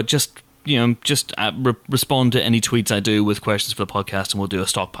are open, but just respond to any tweets I do with questions for the podcast, and we'll do a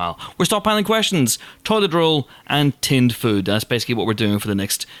stockpile. We're stockpiling questions, toilet roll, and tinned food. That's basically what we're doing for the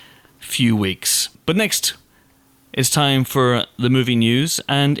next few weeks. But next, it's time for the movie news,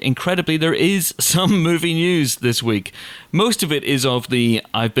 and incredibly, there is some movie news this week. Most of it is of the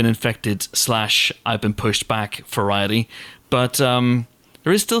I've been infected / I've been pushed back variety, but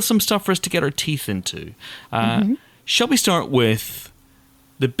there is still some stuff for us to get our teeth into. Shall we start with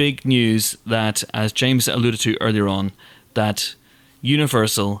the big news that, as James alluded to earlier on, that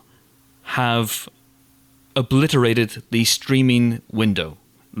Universal have obliterated the streaming window.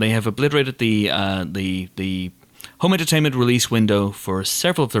 They have obliterated the home entertainment release window for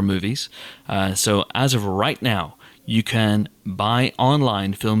several of their movies. So as of right now, you can buy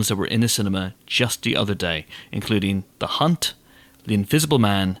online films that were in the cinema just the other day, including The Hunt, The Invisible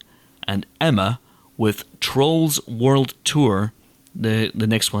Man, and Emma, with Trolls World Tour, the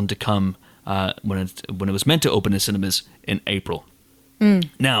next one to come when it was meant to open in cinemas in April.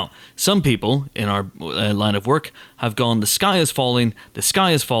 Now, some people in our line of work have gone, the sky is falling,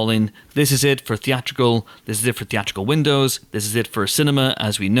 this is it for theatrical, this is it for theatrical windows, this is it for cinema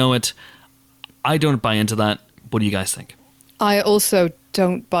as we know it. I don't buy into that. What do you guys think? I also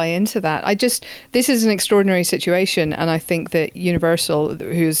don't buy into that. This is an extraordinary situation, and I think that Universal,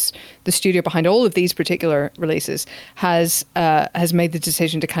 who's the studio behind all of these particular releases, has made the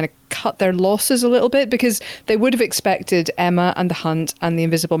decision to kind of cut their losses a little bit, because they would have expected Emma and The Hunt and The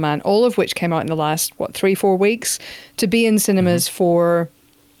Invisible Man, all of which came out in the last, 3-4 weeks, to be in cinemas for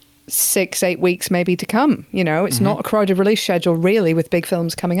 6-8 weeks maybe to come. It's not a crowded release schedule really, with big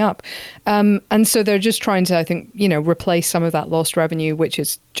films coming up, and so they're just trying to, I think, replace some of that lost revenue, which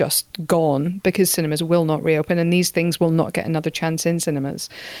is just gone because cinemas will not reopen and these things will not get another chance in cinemas.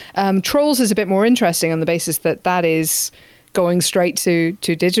 Trolls is a bit more interesting on the basis that is going straight to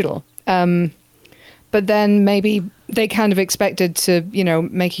digital, but then maybe they kind of expected to,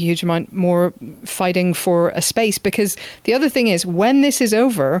 make a huge amount more fighting for a space, because the other thing is, when this is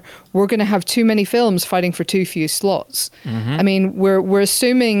over, we're going to have too many films fighting for too few slots. I mean, we're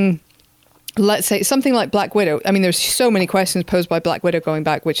assuming, let's say something like Black Widow. I mean, there's so many questions posed by Black Widow going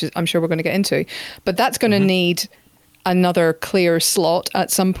back, which is, I'm sure we're going to get into, but that's going to need another clear slot at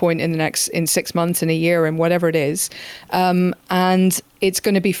some point in 6 months, in a year, and whatever it is. And it's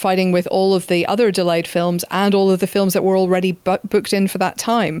going to be fighting with all of the other delayed films and all of the films that were already booked in for that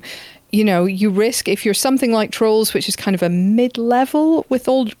time. You risk, if you're something like Trolls, which is kind of a mid-level, with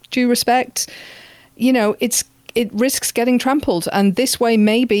all due respect, it risks getting trampled. And this way,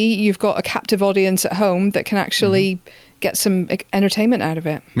 maybe you've got a captive audience at home that can actually get some entertainment out of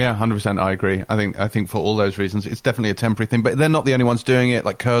it. Yeah, 100%. I agree. I think for all those reasons, it's definitely a temporary thing. But they're not the only ones doing it.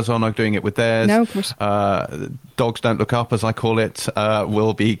 Like Curzon are doing it with theirs. No, of course. Dogs Don't Look Up, as I call it,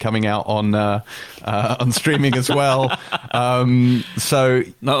 will be coming out on streaming as well. So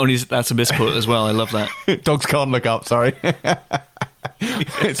not only is that's a misquote as well. I love that. Dogs Can't Look Up. Sorry.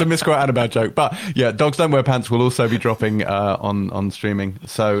 It's a misquote and a bad joke, but yeah, Dogs Don't Wear Pants will also be dropping on streaming.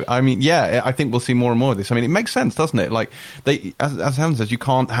 So I mean, yeah, I think we'll see more and more of this. I mean, it makes sense, doesn't it? Like as Helen says, you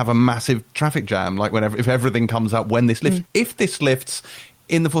can't have a massive traffic jam like if everything comes up when this lifts. If this lifts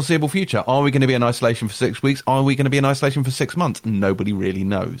in the foreseeable future, are we going to be in isolation for 6 weeks? Are we going to be in isolation for 6 months? Nobody really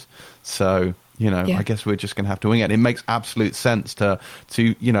knows. So I guess we're just going to have to wing it. It makes absolute sense to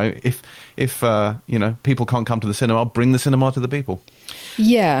if people can't come to the cinema, bring the cinema to the people.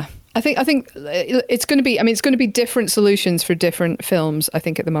 Yeah. I think it's going to be, it's going to be different solutions for different films, I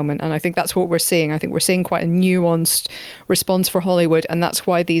think, at the moment. And I think that's what we're seeing. I think we're seeing quite a nuanced response for Hollywood. And that's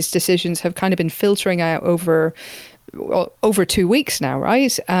why these decisions have kind of been filtering out over 2 weeks now,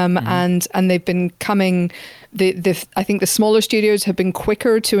 right? And they've been coming. I think the smaller studios have been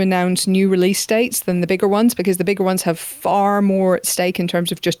quicker to announce new release dates than the bigger ones, because the bigger ones have far more at stake in terms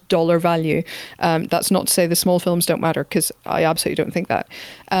of just dollar value. That's not to say the small films don't matter, because I absolutely don't think that.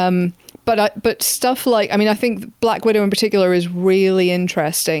 But stuff like, I think Black Widow in particular is really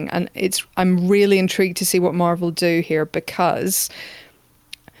interesting, and I'm really intrigued to see what Marvel do here, because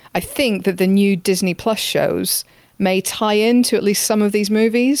I think that the new Disney Plus shows may tie into at least some of these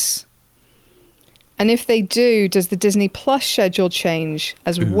movies. And if they do, does the Disney Plus schedule change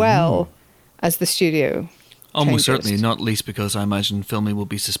as well as the studio? Almost certainly, not least because I imagine filming will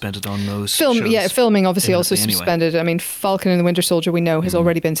be suspended on those shows. Yeah, filming obviously also suspended. Anyway. Falcon and the Winter Soldier, we know, has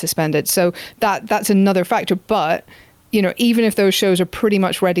already been suspended. So that's another factor. But even if those shows are pretty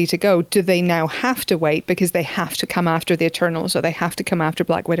much ready to go, do they now have to wait because they have to come after the Eternals, or they have to come after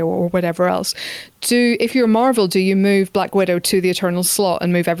Black Widow, or whatever else? If you're Marvel, do you move Black Widow to the Eternals slot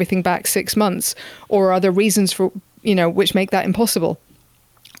and move everything back 6 months? Or are there reasons for, which make that impossible?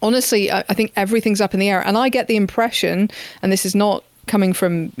 Honestly, I think everything's up in the air. And I get the impression, and this is not coming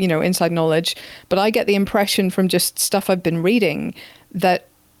from, inside knowledge, but I get the impression from just stuff I've been reading that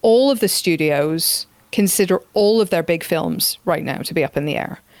all of the studios consider all of their big films right now to be up in the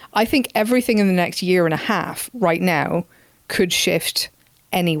air. I think everything in the next year and a half right now could shift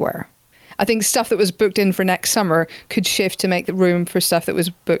anywhere. I think stuff that was booked in for next summer could shift to make the room for stuff that was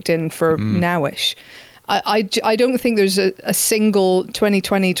booked in for nowish. I don't think there's a single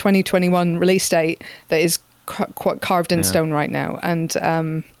 2020, 2021 release date that is carved in stone right now.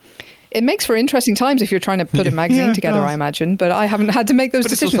 And it makes for interesting times if you're trying to put a magazine together, I imagine. But I haven't had to make those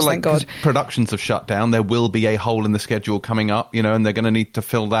decisions, thank God. Productions have shut down. There will be a hole in the schedule coming up, and they're going to need to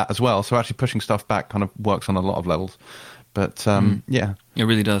fill that as well. So actually pushing stuff back kind of works on a lot of levels. But, yeah. It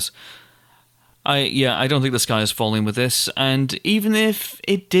really does. I don't think the sky is falling with this. And even if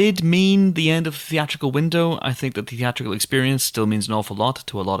it did mean the end of the theatrical window, I think that the theatrical experience still means an awful lot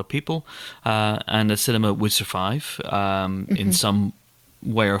to a lot of people. And the cinema would survive in some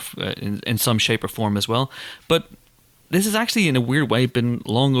way or in some shape or form as well. But this has actually, in a weird way, been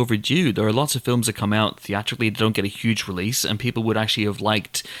long overdue. There are lots of films that come out theatrically that don't get a huge release, and people would actually have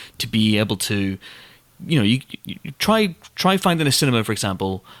liked to be able to, you try finding a cinema, for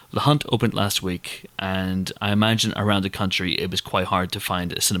example. The Hunt opened last week, and I imagine around the country it was quite hard to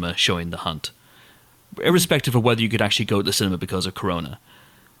find a cinema showing The Hunt, irrespective of whether you could actually go to the cinema because of Corona.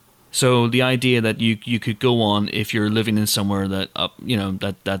 So the idea that you could go on, if you're living in somewhere that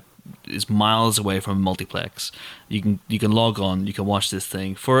that is miles away from a multiplex, you can log on, you can watch this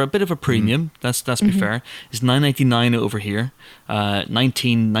thing for a bit of a premium. Let's be fair. It's $9.99 over here,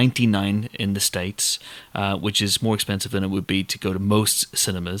 $19.99 in the States, which is more expensive than it would be to go to most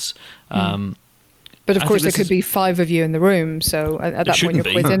cinemas. But of course, there could be 5 of you in the room, so at that point you're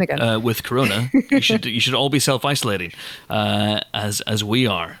quiz in again. With Corona, you should all be self-isolating, as we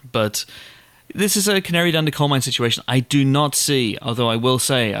are. But this is a canary down the coal mine situation. I do not see, although I will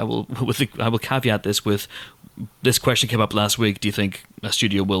say, I will caveat this with, this question came up last week. Do you think a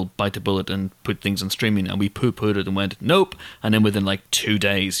studio will bite the bullet and put things on streaming? And we poo-pooed it and went, nope. And then within like 2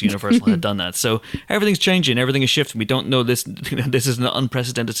 days, Universal had done that. So everything's changing. Everything is shifting. We don't know this. This is an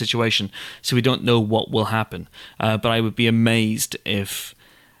unprecedented situation. So we don't know what will happen. But I would be amazed if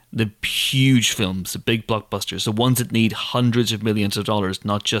the huge films, the big blockbusters, the ones that need hundreds of millions of dollars,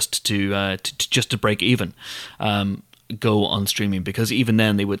 not just to break even, go on streaming, because even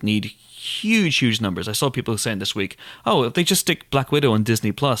then they would need huge numbers. I saw people saying this week, oh, if they just stick Black Widow on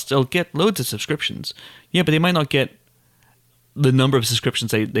Disney Plus, they'll get loads of subscriptions. Yeah, but they might not get the number of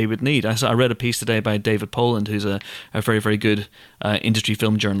subscriptions they would need. I read a piece today by David Poland, who's a very, very good industry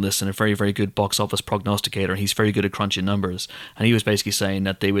film journalist and a very, very good box office prognosticator. He's very good at crunching numbers. And he was basically saying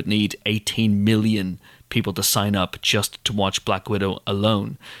that they would need 18 million people to sign up just to watch Black Widow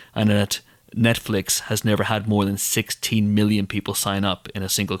alone. And that Netflix has never had more than 16 million people sign up in a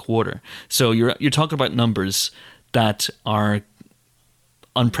single quarter. So you're talking about numbers that are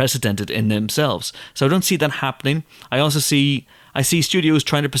unprecedented in themselves. So I don't see that happening. I see studios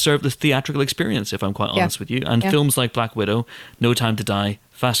trying to preserve the theatrical experience, if I'm quite honest with you. And films like Black Widow, No Time to Die,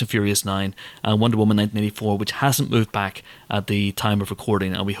 Fast and Furious 9, and Wonder Woman 1984, which hasn't moved back at the time of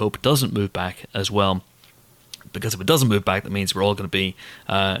recording, and we hope it doesn't move back as well. Because if it doesn't move back, that means we're all going to be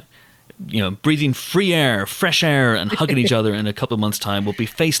breathing free air, fresh air, and hugging each other in a couple of months' time. We'll be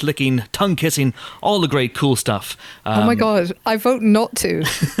face licking, tongue kissing, all the great cool stuff. Oh my God, I vote not to.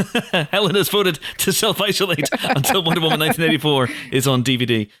 Helen has voted to self-isolate until Wonder Woman 1984 is on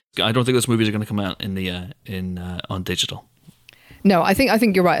DVD. I don't think those movies are going to come out on digital. No, I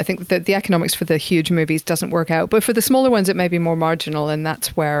think you're right. I think that the economics for the huge movies doesn't work out, but for the smaller ones, it may be more marginal, and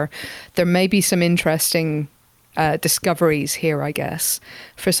that's where there may be some interesting discoveries here, I guess,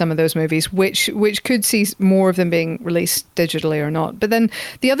 for some of those movies, which could see more of them being released digitally or not. But then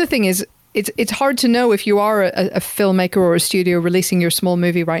the other thing is, it's hard to know if you are a filmmaker or a studio releasing your small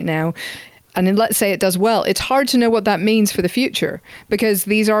movie right now, and then let's say it does well, it's hard to know what that means for the future, because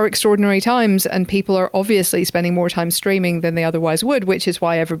these are extraordinary times and people are obviously spending more time streaming than they otherwise would, which is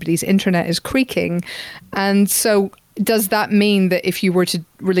why everybody's internet is creaking. And so does that mean that if you were to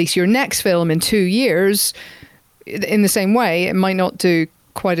release your next film in 2 years, in the same way, it might not do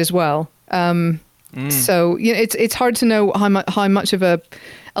quite as well. So it's hard to know how much of a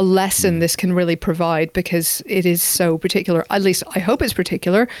lesson this can really provide, because it is so particular. At least I hope it's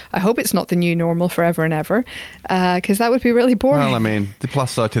particular. I hope it's not the new normal forever and ever, because that would be really boring. Well, I mean, the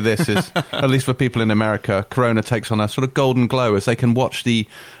plus side to this is, at least for people in America, Corona takes on a sort of golden glow as they can watch the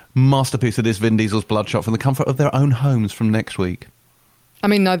masterpiece that is Vin Diesel's Bloodshot from the comfort of their own homes from next week. I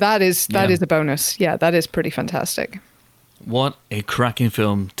mean, now that is a bonus. Yeah, that is pretty fantastic. What a cracking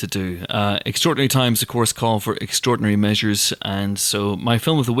film to do. Extraordinary times, of course, call for extraordinary measures. And so my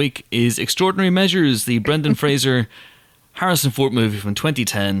film of the week is Extraordinary Measures, the Brendan Fraser Harrison Ford movie from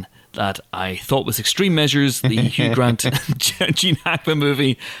 2010 that I thought was Extreme Measures, the Hugh Grant Gene Hackman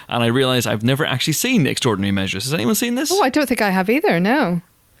movie. And I realised I've never actually seen Extraordinary Measures. Has anyone seen this? Oh, I don't think I have either, no.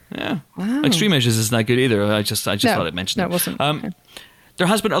 Yeah. Wow. Extreme Measures isn't that good either. I just thought I'd mention it. No, it wasn't. Okay. There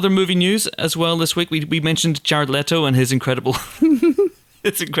has been other movie news as well this week. We mentioned Jared Leto and his incredible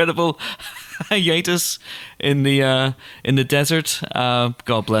hiatus in the desert.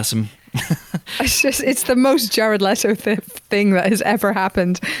 God bless him. It's the most Jared Leto thing that has ever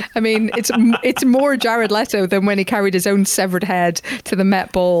happened. I mean, it's more Jared Leto than when he carried his own severed head to the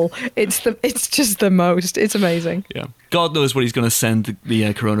Met Ball. It's just the most. It's amazing. Yeah. God knows what he's going to send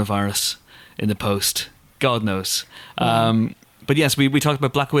the coronavirus in the post. God knows. But yes, we talked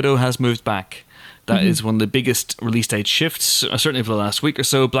about Black Widow has moved back. That is one of the biggest release date shifts, certainly for the last week or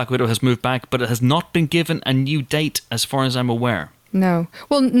so. Black Widow has moved back, but it has not been given a new date as far as I'm aware. No.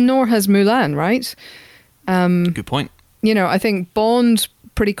 Well, nor has Mulan, right? Good point. I think Bond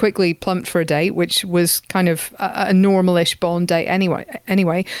pretty quickly plumped for a date, which was kind of a normal-ish Bond date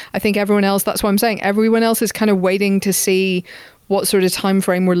anyway. I think everyone else, that's what I'm saying, everyone else is kind of waiting to see what sort of time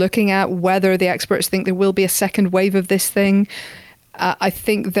frame we're looking at, whether the experts think there will be a second wave of this thing. I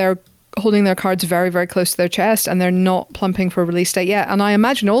think they're holding their cards very, very close to their chest, and they're not plumping for a release date yet. And I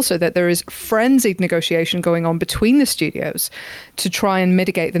imagine also that there is frenzied negotiation going on between the studios to try and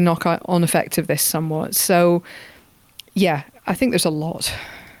mitigate the knock-on effect of this somewhat. So, yeah, I think there's a lot.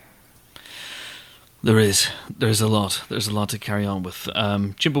 There's a lot. There's a lot to carry on with.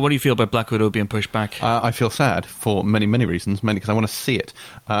 Jimbo, what do you feel about Black Widow being pushed back? I feel sad for many, many reasons, mainly because I want to see it.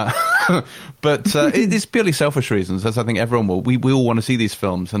 But it's purely selfish reasons, as I think everyone will. We all want to see these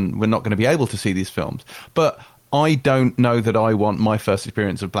films, and we're not going to be able to see these films. But I don't know that I want my first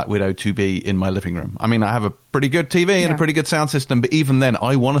experience of Black Widow to be in my living room. I mean, I have a pretty good TV and a pretty good sound system, but even then,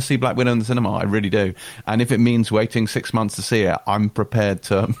 I want to see Black Widow in the cinema. I really do. And if it means waiting 6 months to see it, I'm prepared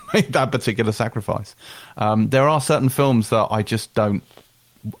to make that particular sacrifice. There are certain films that I just don't,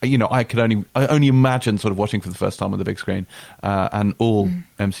 I only imagine sort of watching for the first time on the big screen. And all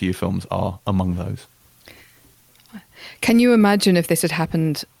MCU films are among those. Can you imagine if this had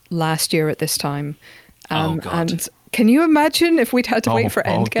happened last year at this time? Oh, God. And can you imagine if we'd had to wait for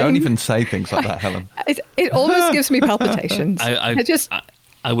Endgame? Don't even say things like that, Helen. It almost gives me palpitations.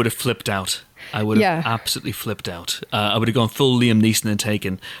 I would have flipped out. I would have absolutely flipped out. I would have gone full Liam Neeson and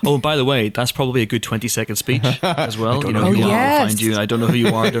taken. Oh, and by the way, that's probably a good 20-second speech as well. I don't know who you are. I'll find you. I don't know who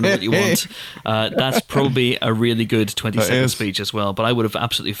you are. I don't know what you want. That's probably a really good 20-second speech as well. But I would have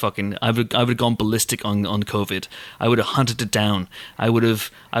absolutely I would have gone ballistic on COVID. I would have hunted it down. I would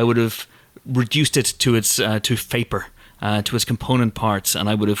have reduced it to its to vapor, to its component parts, and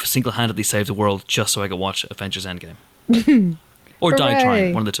I would have single-handedly saved the world just so I could watch Avengers Endgame. Or die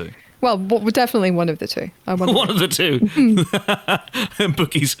trying, one of the two. Well, definitely one of the two. One of the two.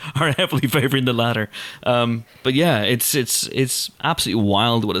 Bookies are heavily favouring the latter. But yeah, it's absolutely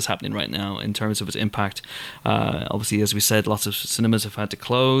wild what is happening right now in terms of its impact. Obviously, as we said, lots of cinemas have had to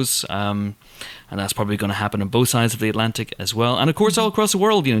close, and that's probably going to happen on both sides of the Atlantic as well. And of course, all across the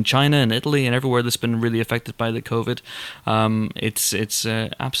world, China and Italy and everywhere that's been really affected by the COVID. It's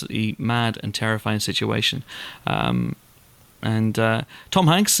absolutely mad and terrifying situation. And Tom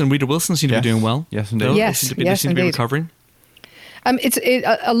Hanks and Rita Wilson seem to be doing well. Yes, indeed. Yes, they seem to be recovering.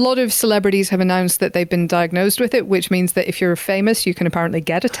 A lot of celebrities have announced that they've been diagnosed with it, which means that if you're famous, you can apparently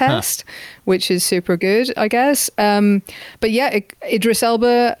get a test, which is super good, I guess. But yeah, Idris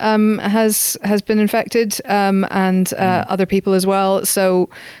Elba has been infected, and other people as well.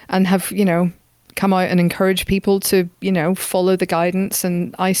 So, and have come out and encourage people to follow the guidance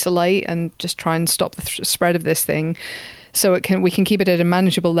and isolate and just try and stop the spread of this thing. So we can keep it at a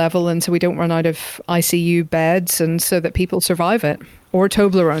manageable level, and so we don't run out of ICU beds, and so that people survive it. Or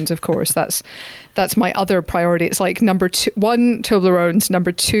Toblerones, of course. That's my other priority. It's like number 1, Toblerones,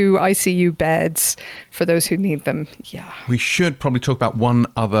 number 2, ICU beds for those who need them. Yeah. We should probably talk about one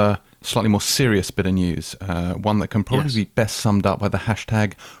other slightly more serious bit of news. One that can probably be best summed up by the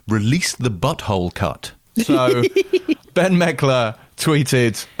hashtag "Release the Butthole Cut." So Ben Meckler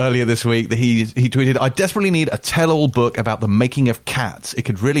tweeted earlier this week that he tweeted, "I desperately need a tell-all book about the making of Cats. It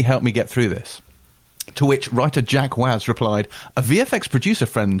could really help me get through this." To which writer Jack Waz replied, "A VFX producer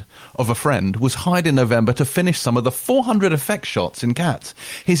friend of a friend was hired in November to finish some of the 400 effect shots in Cats.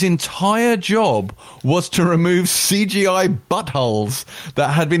 His entire job was to remove CGI buttholes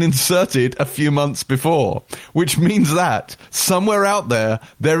that had been inserted a few months before, which means that somewhere out there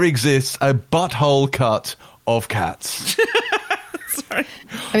exists a butthole cut of Cats." Sorry.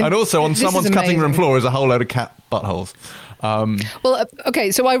 And also on someone's cutting room floor is a whole load of cat buttholes. Well,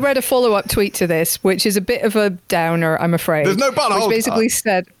 okay, so I read a follow-up tweet to this, which is a bit of a downer, I'm afraid. There's no butthole. Which basically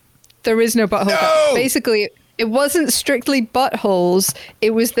said there is no butthole. No! Basically, it wasn't strictly buttholes.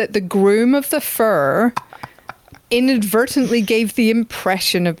 It was that the groom of the fur inadvertently gave the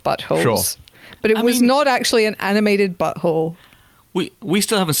impression of buttholes. Sure. But it was not actually an animated butthole. We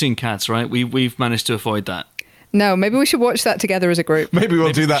still haven't seen Cats, right? We've managed to avoid that. No, maybe we should watch that together as a group. Maybe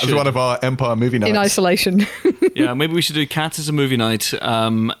we'll do that as one of our Empire movie nights. In isolation. Yeah, maybe we should do Cats as a movie night,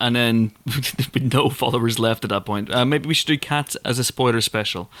 and then with no followers left at that point. Maybe we should do Cats as a spoiler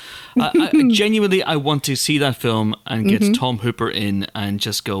special. Genuinely, I want to see that film and get Tom Hooper in and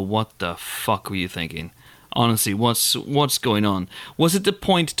just go, what the fuck were you thinking? Honestly, what's going on? Was it the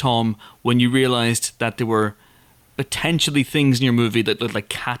point, Tom, when you realised that there were potentially things in your movie that looked like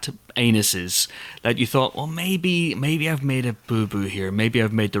cat anuses that you thought, well, maybe I've made a boo-boo here. Maybe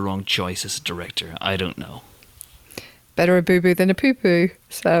I've made the wrong choice as a director. I don't know. better a boo-boo than a poo-poo.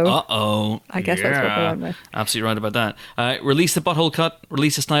 So I guess that's what we went with. Absolutely right about that. Release the butthole cut,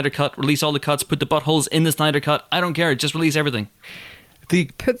 release the Snyder cut, release all the cuts, put the buttholes in the Snyder cut. I don't care, just release everything.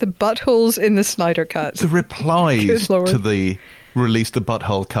 Put the buttholes in the Snyder cut. The replies to the release the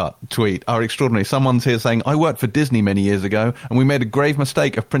butthole cut tweet are extraordinary. Someone's here saying, I worked for Disney many years ago, and we made a grave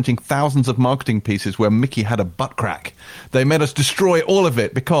mistake of printing thousands of marketing pieces where Mickey had a butt crack. They made us destroy all of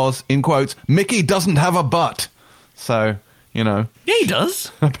it because, in quotes, Mickey doesn't have a butt. So, Yeah, he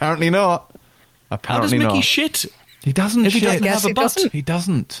does. Apparently not. Apparently How does Mickey not. shit? He doesn't if shit. He doesn't have a butt. He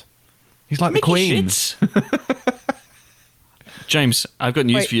doesn't. He's like Mickey the Queen. Shits. James, I've got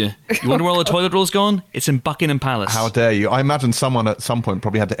news for you. You wonder where all the toilet roll's gone? It's in Buckingham Palace. How dare you? I imagine someone at some point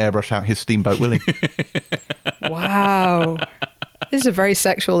probably had to airbrush out his Steamboat Willie. Wow. This is a very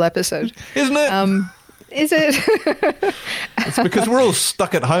sexual episode. Isn't it? Is it? It's because we're all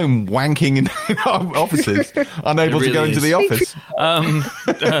stuck at home wanking in our offices, unable to go into the office.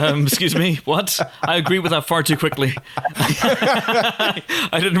 Excuse me, what? I agree with that far too quickly. I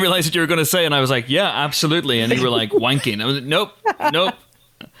didn't realize what you were going to say, and I was like, yeah, absolutely. And you were like, wanking. I was like, nope,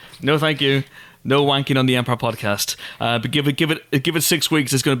 no thank you. No wanking on the Empire podcast. But give it 6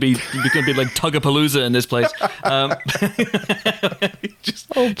 weeks. It's going to be like Tugapalooza in this place.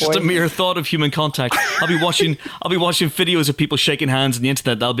 Just a mere thought of human contact. I'll be watching videos of people shaking hands on the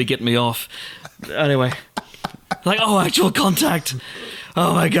internet. That'll be getting me off. Anyway, like actual contact.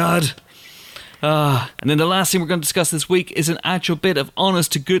 Oh my god. And then the last thing we're going to discuss this week is an actual bit of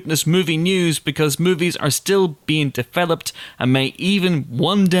honest to goodness movie news, because movies are still being developed and may even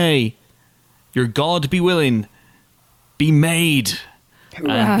one day, your God be willing, be made.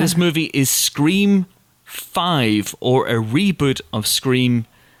 And this movie is Scream 5, or a reboot of Scream,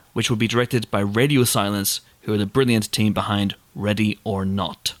 which will be directed by Radio Silence, who are the brilliant team behind Ready or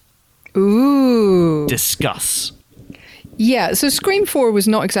Not. Ooh. Discuss. Yeah, so Scream 4 was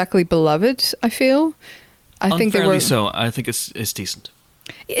not exactly beloved, I feel. I think they were. So. I think it's decent.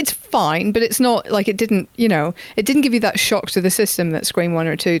 It's fine, but it's not like it didn't give you that shock to the system that Scream 1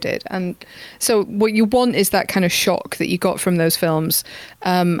 or 2 did. And so what you want is that kind of shock that you got from those films,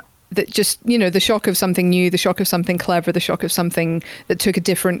 that just, the shock of something new, the shock of something clever, the shock of something that took a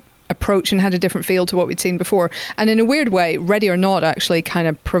different approach and had a different feel to what we'd seen before. And in a weird way, Ready or Not actually kind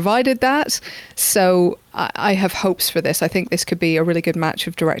of provided that. So I have hopes for this. I think this could be a really good match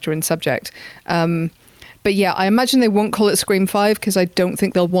of director and subject. But yeah, I imagine they won't call it Scream 5 because I don't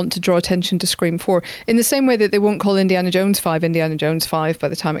think they'll want to draw attention to Scream 4. In the same way that they won't call Indiana Jones 5 Indiana Jones 5 by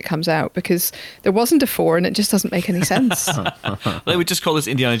the time it comes out, because there wasn't a 4 and it just doesn't make any sense. They would just call this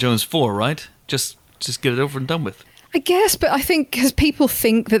Indiana Jones 4, right? Just get it over and done with. I guess, but I think because people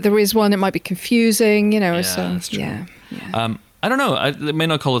think that there is one, it might be confusing, Yeah, so that's true. yeah. I don't know. They may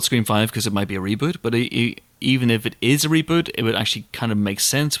not call it Scream 5 because it might be a reboot, but even if it is a reboot, it would actually kind of make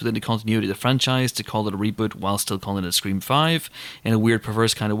sense within the continuity of the franchise to call it a reboot while still calling it a Scream 5 in a weird,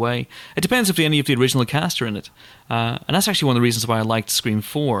 perverse kind of way. It depends if any of the original cast are in it. And that's actually one of the reasons why I liked Scream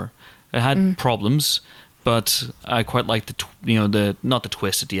 4. It had problems, but I quite liked not the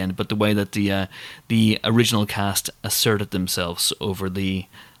twist at the end, but the way that the original cast asserted themselves over the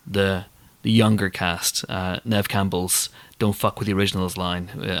younger cast. Neve Campbell's "Don't fuck with the originals" line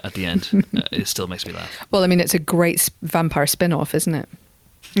at the end, it still makes me laugh. Well, I mean, it's a great vampire spin-off, isn't it?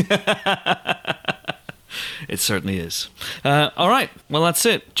 It certainly is. All right, well, that's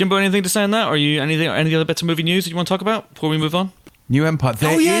it. Jimbo, anything to say on that? Or any other bits of movie news that you want to talk about before we move on? New Empire.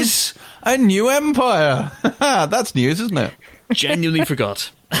 There is a new Empire. That's news, isn't it? Genuinely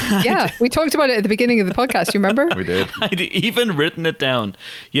forgot. Yeah, we talked about it at the beginning of the podcast, you remember? We did. I'd even written it down.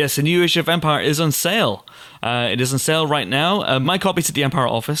 Yes, a new issue of Empire is on sale. It is on sale right now. My copy's at the Empire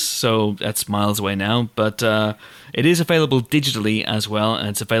office, so that's miles away now. But it is available digitally as well, and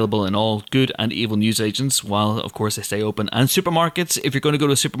it's available in all good and evil newsagents, while, of course, they stay open. And supermarkets, if you're going to go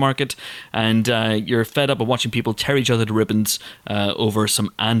to a supermarket and you're fed up of watching people tear each other to ribbons over some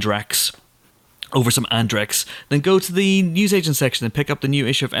Andrex, then go to the newsagent section and pick up the new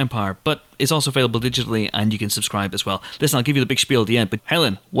issue of Empire. But it's also available digitally, and you can subscribe as well. Listen, I'll give you the big spiel at the end, but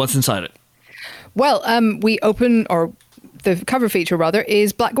Helen, what's inside it? Well, the cover feature, rather,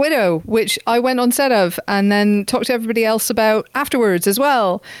 is Black Widow, which I went on set of and then talked to everybody else about afterwards as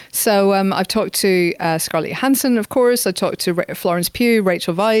well. So I've talked to Scarlett Johansson, of course. I talked to Florence Pugh,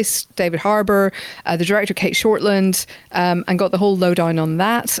 Rachel Weisz, David Harbour, the director, Kate Shortland, and got the whole lowdown on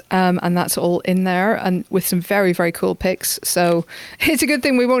that. And that's all in there, and with some very, very cool pics. So it's a good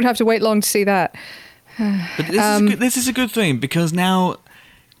thing we won't have to wait long to see that. But this is a good thing, because now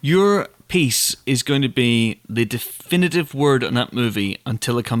your piece is going to be the definitive word on that movie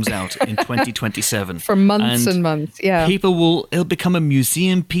until it comes out in 2027. For months and months, yeah. It'll become a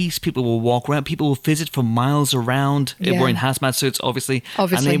museum piece. People will walk around. People will visit for miles around, wearing hazmat suits, obviously. And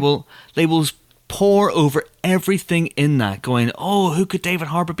they will pour over everything in that, going, oh, who could David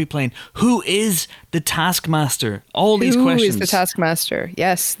Harbour be playing? Who is the Taskmaster? All these questions. Who is the Taskmaster?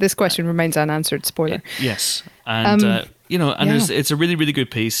 Yes, this question remains unanswered. Spoiler. Yes. And, it's a really, really good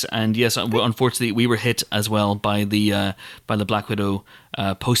piece. And yes, unfortunately, we were hit as well by the Black Widow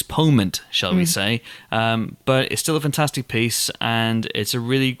postponement, shall we say. But it's still a fantastic piece, and it's a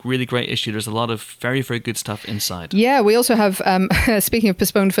really, really great issue. There's a lot of very, very good stuff inside. Yeah, we also have, speaking of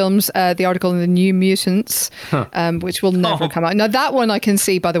postponed films, the article in the New Mutants, which will never come out. Now, that one I can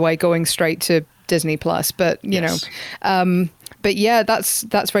see, by the way, going straight to Disney Plus, but, you know... But yeah,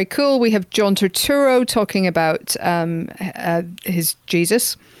 that's very cool. We have John Turturro talking about his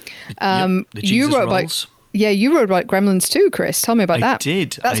Jesus. The Jesus roles. You wrote about Gremlins 2, Chris. Tell me about that. I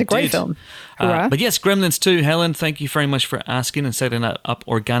did. That's a great film. But yes, Gremlins 2, Helen, thank you very much for asking and setting that up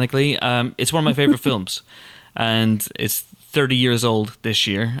organically. It's one of my favorite films, and it's 30 years old this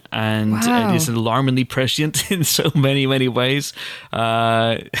year, and it is alarmingly prescient in so many, many ways. So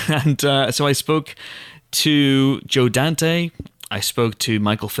I spoke to Joe Dante. I spoke to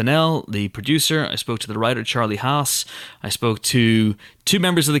Michael Fennell, the producer. I spoke to the writer, Charlie Haas. I spoke to two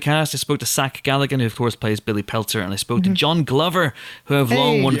members of the cast. I spoke to Zach Galligan, who of course plays Billy Peltzer. And I spoke to John Glover, who I've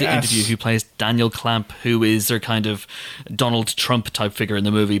long wanted to interview, who plays Daniel Clamp, who is their kind of Donald Trump type figure in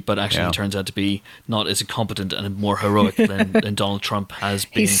the movie, but actually turns out to be not as incompetent and more heroic than Donald Trump has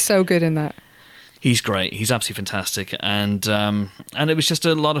been. He's so good in that. He's great. He's absolutely fantastic, and it was just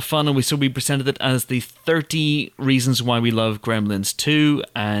a lot of fun. And we presented it as the 30 reasons why we love Gremlins 2,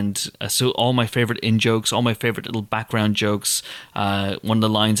 and so all my favorite in jokes, all my favorite little background jokes. One of the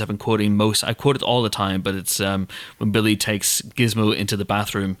lines I've been quoting most, I quote it all the time, but it's when Billy takes Gizmo into the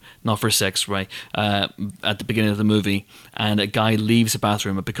bathroom, not for sex, right? At the beginning of the movie, and a guy leaves the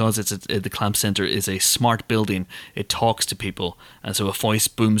bathroom, but because the Clamp Center is a smart building, it talks to people, and so a voice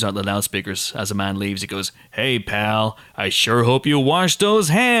booms out the loudspeakers as a man leaves. He goes, "Hey pal, I sure hope you wash those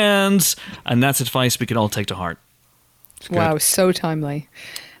hands." And that's advice we can all take to heart. Wow, so timely.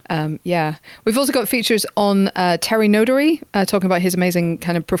 We've also got features on Terry Notary, talking about his amazing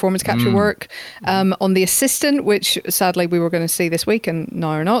kind of performance capture work, on The Assistant, which sadly we were going to see this week and now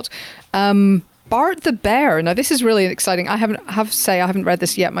are not. Bart the Bear. Now, this is really exciting. I haven't read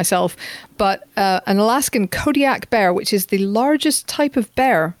this yet myself, but an Alaskan Kodiak bear, which is the largest type of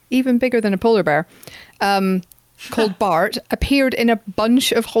bear, even bigger than a polar bear, called Bart, appeared in a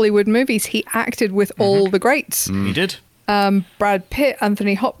bunch of Hollywood movies. He acted with all the greats. He did. Brad Pitt,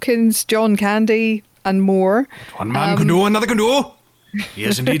 Anthony Hopkins, John Candy, and more. One man can do, another can do.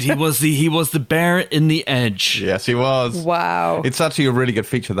 Yes, indeed. He was the bear in The Edge. Yes, he was. Wow. It's actually a really good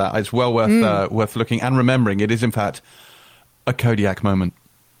feature, that. It's well worth looking and remembering. It is, in fact, a Kodiak moment.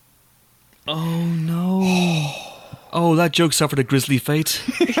 Oh, no. Oh, that joke suffered a grisly fate.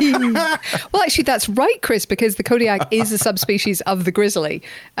 Well, actually, that's right, Chris, because the Kodiak is a subspecies of the grizzly.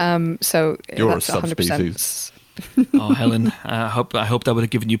 So you're that's a subspecies. 100%. Oh, Helen, I hope that would have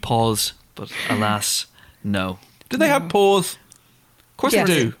given you pause, but alas, no. Do they have paws? Of course they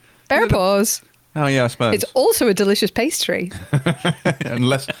do. Bear paws. Oh, yeah, I suppose. It's also a delicious pastry. And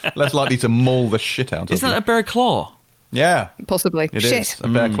less likely to maul the shit out of it. Isn't that a bear claw? Yeah. Possibly. It is a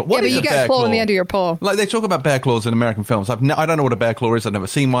bear claw. But you get a claw on the end of your paw. Like, they talk about bear claws in American films. I don't know what a bear claw is. I've never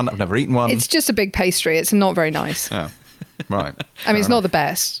seen one. I've never eaten one. It's just a big pastry. It's not very nice. Yeah. Right. I mean, it's not the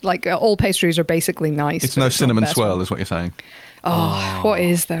best. Like, all pastries are basically nice. It's no cinnamon swirl, is what you're saying. What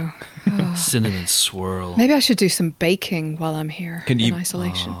is, though? Cinnamon swirl. Maybe I should do some baking while I'm here in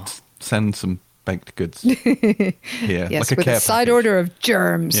isolation. Send some baked goods here. Yes, like with a side order of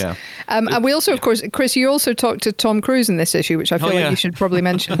germs. Yeah. And we also, of course, Chris, you also talked to Tom Cruise in this issue, which I feel like you should probably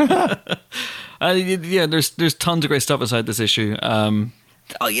mention. There's tons of great stuff inside this issue.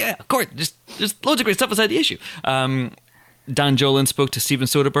 Of course, there's loads of great stuff inside the issue. Dan Jolin spoke to Steven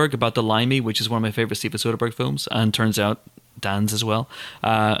Soderbergh about The Limey, which is one of my favorite Steven Soderbergh films, and turns out Dan's as well.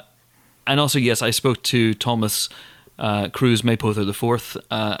 And also, yes, I spoke to Thomas Cruise Maypother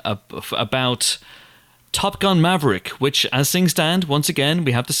IV about Top Gun Maverick, which, as things stand, once again,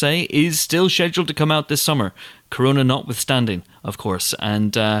 we have to say, is still scheduled to come out this summer. Corona notwithstanding, of course.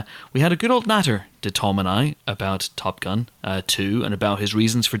 And we had a good old natter, did Tom and I, about Top Gun 2 and about his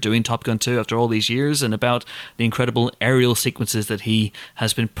reasons for doing Top Gun 2 after all these years, and about the incredible aerial sequences that he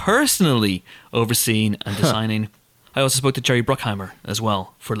has been personally overseeing and designing. I also spoke to Jerry Bruckheimer as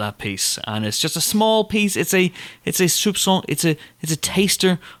well for that piece, and it's just a small piece. It's a soupçon. It's a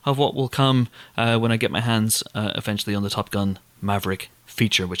taster of what will come when I get my hands eventually on the Top Gun Maverick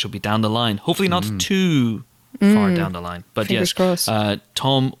feature, which will be down the line. Hopefully not too far down the line. But Fingers crossed.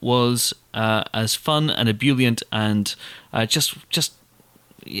 Tom was as fun and ebullient and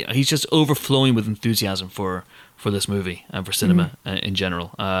he's just overflowing with enthusiasm for this movie and for cinema in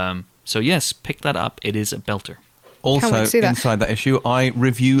general. So yes, pick that up. It is a belter. Also, inside that issue, I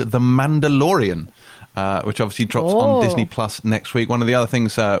review The Mandalorian, which obviously drops on Disney Plus next week. One of the other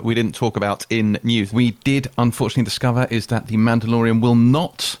things we didn't talk about in news, we did unfortunately discover, is that The Mandalorian will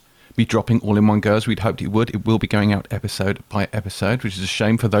not be dropping all in one go as we'd hoped it would. It will be going out episode by episode, which is a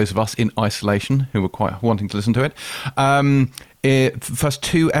shame for those of us in isolation who were quite wanting to listen to it. First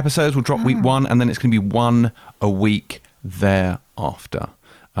 2 episodes will drop week 1, and then it's going to be 1 a week thereafter.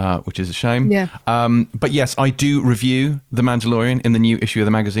 Which is a shame. Yeah. But yes, I do review The Mandalorian in the new issue of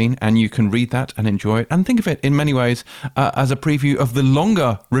the magazine, and you can read that and enjoy it and think of it in many ways as a preview of the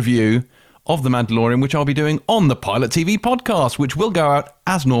longer review of The Mandalorian, which I'll be doing on the Pilot TV podcast, which will go out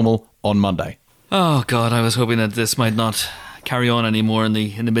as normal on Monday. Oh God, I was hoping that this might not carry on anymore in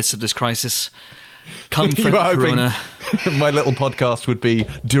the midst of this crisis. Come for Corona. My little podcast would be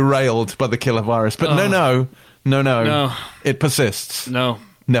derailed by the killer virus, but no. It persists. No.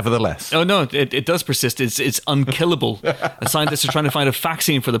 Nevertheless. Oh, no, it does persist. It's unkillable. The scientists are trying to find a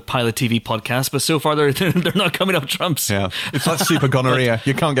vaccine for the Pilot TV podcast, but so far they're not coming up trumps. Yeah, it's like super gonorrhea.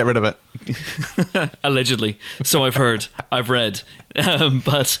 You can't get rid of it. Allegedly. So I've heard. I've read.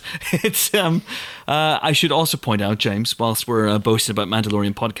 But it's... I should also point out, James, whilst we're boasting about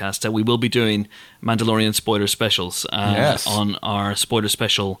Mandalorian podcast, that we will be doing Mandalorian spoiler specials on our spoiler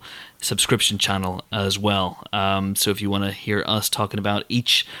special subscription channel as well. So if you want to hear us talking about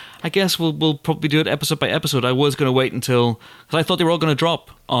each, I guess we'll probably do it episode by episode. I was going to wait until, because I thought they were all going to drop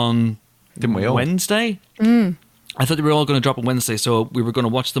on Wednesday. I thought they were all going to drop on Wednesday, so we were going to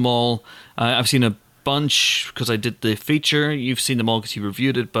watch them all. I've seen a bunch because I did the feature. You've seen them all because you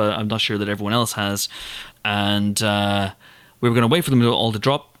reviewed it, but I'm not sure that everyone else has. And we were going to wait for them all to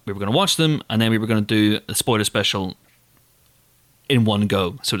drop. We were going to watch them, and then we were going to do a spoiler special in one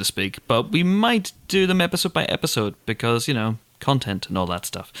go, so to speak. But we might do them episode by episode because, content and all that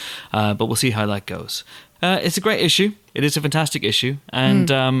stuff. But we'll see how that goes. It's a great issue. It is a fantastic issue.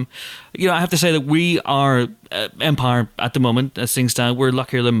 And, I have to say that we are, Empire at the moment, as things stand, we're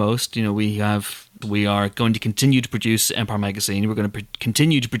luckier than most. We are going to continue to produce Empire Magazine. We're going to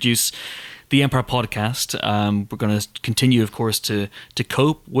continue to produce the Empire Podcast. We're going to continue, of course, to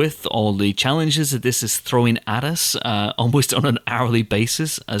cope with all the challenges that this is throwing at us, almost on an hourly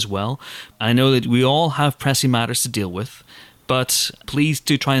basis as well. I know that we all have pressing matters to deal with, but please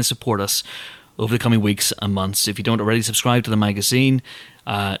do try and support us over the coming weeks and months. If you don't already subscribe to the magazine,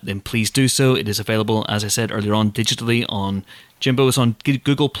 then please do so. It is available, as I said earlier on, digitally on Jimbo. It's on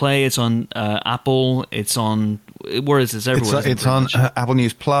Google Play. It's on Apple. It's on... Where is this? Everywhere. It's on Apple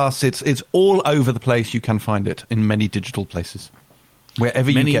News Plus. It's all over the place. You can find it in many digital places. Wherever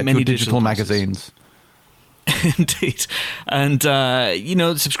you get your digital magazines. Indeed. And,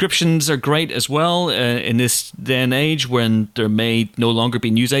 subscriptions are great as well in this day and age when there may no longer be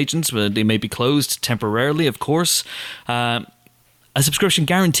newsagents, when they may be closed temporarily, of course. A subscription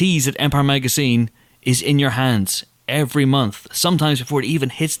guarantees that Empire Magazine is in your hands every month, sometimes before it even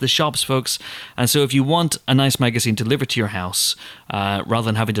hits the shops, folks. And so if you want a nice magazine delivered to your house, rather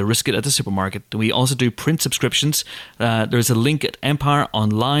than having to risk it at the supermarket, we also do print subscriptions. There's a link at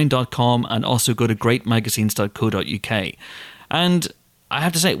empireonline.com, and also go to greatmagazines.co.uk. And I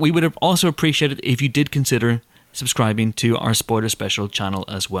have to say, we would have also appreciated if you did consider subscribing to our spoiler special channel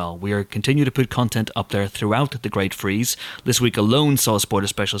as well. We are continuing to put content up there throughout the Great Freeze. This week alone saw spoiler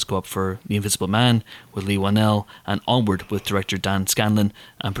specials go up for The Invisible Man with Lee Wanell, and Onward with director Dan Scanlon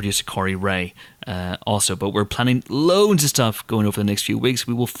and producer Corey Ray also. But we're planning loads of stuff going over the next few weeks.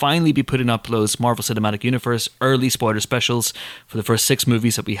 We will finally be putting up those Marvel Cinematic Universe early spoiler specials for the first 6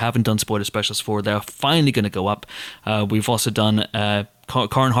 movies that we haven't done spoiler specials for. They're finally going to go up. We've also done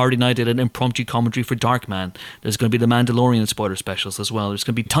Corin Hardy and I did an impromptu commentary for Darkman. There's going to be the Mandalorian spoiler specials as well. There's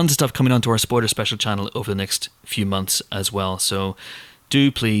going to be tons of stuff coming onto our spoiler special channel over the next few months as well. So do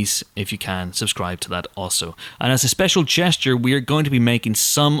please, if you can, subscribe to that also. And as a special gesture, we are going to be making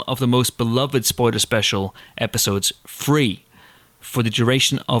some of the most beloved spoiler special episodes free for the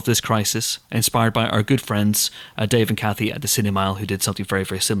duration of this crisis, inspired by our good friends Dave and Kathy at the Cinemile, who did something very,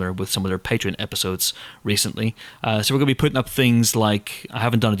 very similar with some of their Patreon episodes recently. So we're going to be putting up things like, I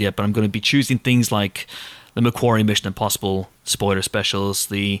haven't done it yet, but I'm going to be choosing things like the Macquarie Mission Impossible spoiler specials,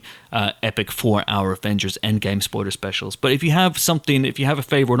 the epic 4-hour Avengers Endgame spoiler specials. But if you have something, if you have a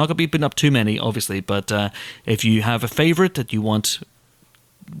favourite, we're not going to be putting up too many, obviously, but if you have a favourite that you want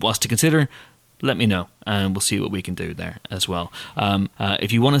us to consider, let me know, and we'll see what we can do there as well.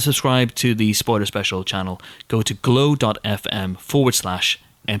 If you want to subscribe to the spoiler special channel, go to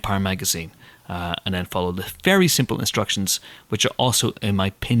glow.fm/Empire Magazine. And then follow the very simple instructions, which are also in my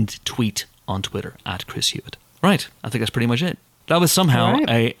pinned tweet on Twitter at Chris Hewitt. Right, I think that's pretty much it. That was somehow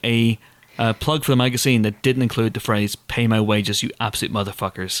a plug for the magazine that didn't include the phrase "pay my wages, you absolute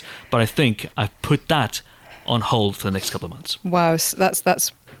motherfuckers." But I think I've put that on hold for the next couple of months. Wow,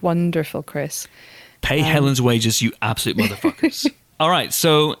 that's wonderful, Chris. Pay Helen's wages, you absolute motherfuckers. All right,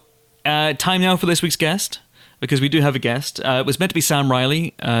 so time now for this week's guest. Because we do have a guest. It was meant to be Sam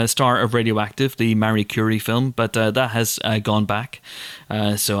Riley, star of Radioactive, the Marie Curie film, but that has gone back.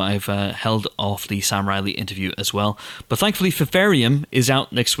 So I've held off the Sam Riley interview as well. But thankfully, Vivarium is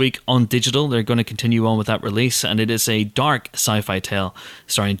out next week on digital. They're going to continue on with that release, and it is a dark sci-fi tale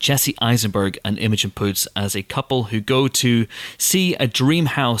starring Jesse Eisenberg and Imogen Poots as a couple who go to see a dream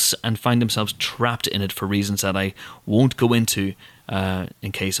house and find themselves trapped in it for reasons that I won't go into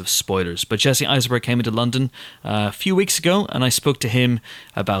in case of spoilers. But Jesse Eisenberg came into London a few weeks ago, and I spoke to him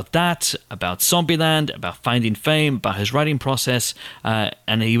about that, about Zombieland, about Finding Fame, about his writing process,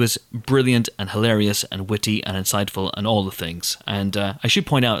 and he was brilliant and hilarious and witty and insightful and all the things. And I should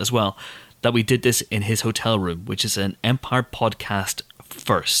point out as well that we did this in his hotel room, which is an Empire podcast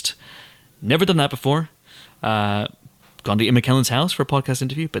first. Never done that before. Gone to Ian McKellen's house for a podcast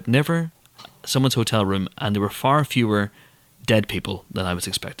interview, but never someone's hotel room, and there were far fewer dead people than I was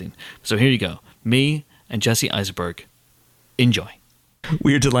expecting. So here you go. Me and Jesse Eisenberg. Enjoy.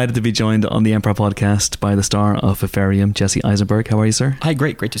 We're delighted to be joined on the Empire podcast by the star of Vivarium, Jesse Eisenberg. How are you, sir? Hi,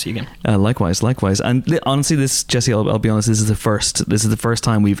 great to see you again. Likewise. And honestly, Jesse, I'll be honest, this is the first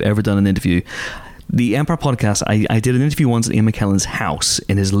time we've ever done an interview. The Empire podcast, I did an interview once at Ian McKellen's house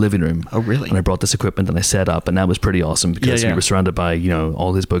in his living room. Oh, really? And I brought this equipment and I set up, and that was pretty awesome because we were surrounded by,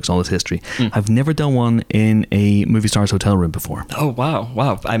 all his books, all his history. I've never done one in a movie star's hotel room before. Oh,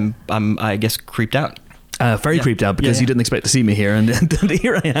 wow. I'm I guess creeped out. Very creeped out because you didn't expect to see me here, and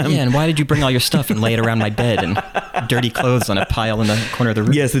here I am. Yeah, and why did you bring all your stuff and lay it around my bed and dirty clothes on a pile in the corner of the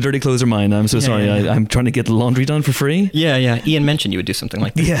room? Yes, the dirty clothes are mine. I'm so sorry. Yeah. I'm trying to get the laundry done for free. Yeah. Ian mentioned you would do something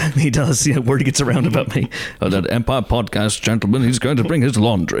like that. Yeah, he does. Yeah, word gets around about me. That Empire podcast gentleman, he's going to bring his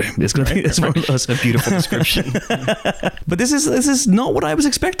laundry. It's going to be one of those. A beautiful description. But this is not what I was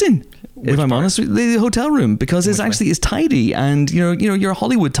expecting. If I'm honest, the hotel room, because it's actually tidy, and you're a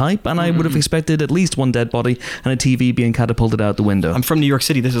Hollywood type, and I would have expected at least one dead body and a TV being catapulted out the window. I'm from New York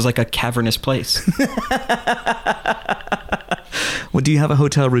City. This is like a cavernous place. Well, do you have a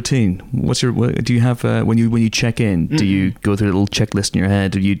hotel routine? Do you have when you check in? Do you go through a little checklist in your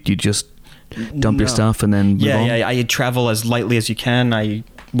head? Do you just dump your stuff and then move on? Yeah. I travel as lightly as you can. I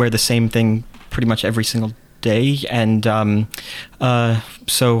wear the same thing pretty much every single day, and so no,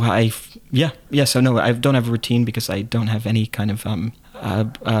 I don't have a routine because I don't have any kind of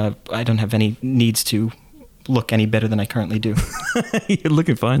I don't have any needs to look any better than I currently do. You're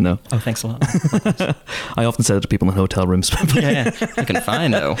looking fine though. Oh, thanks a lot. I often say that to people in hotel rooms. Yeah, looking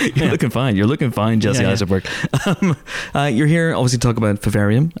fine though. You're looking fine. You're looking fine, Jesse Eisenberg. You're here obviously to talk about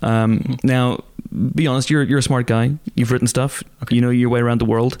Vivarium. Now, be honest, you're a smart guy. You've written stuff. Okay. You know your way around the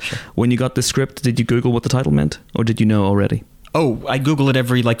world. Sure. When you got the script, did you Google what the title meant, or did you know already? Oh, I Google it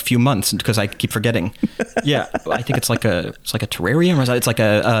every few months because I keep forgetting. Yeah, I think it's like a terrarium, or it's like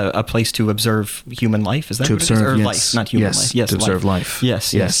a place to observe human life. Is that to what observe, it is? Or yes. Life, not human life. Yes, to observe life.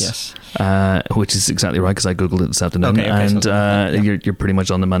 Yes. Which is exactly right because I Googled it this afternoon, and you're pretty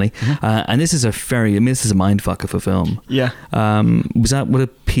much on the money. Mm-hmm. And this is this is a mindfuck of a film. Yeah. Was that what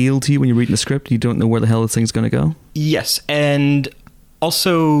appealed to you when you're reading the script? You don't know where the hell this thing's going to go? Yes, and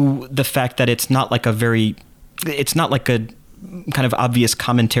also the fact that it's not like a kind of obvious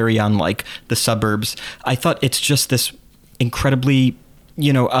commentary on like the suburbs. I thought it's just this incredibly,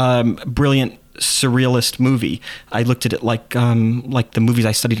 brilliant surrealist movie. I looked at it like the movies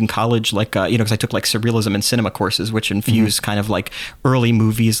I studied in college, because I took like surrealism and cinema courses, which infuse kind of like early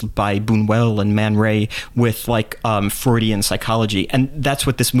movies by Buñuel and Man Ray with like Freudian psychology, and that's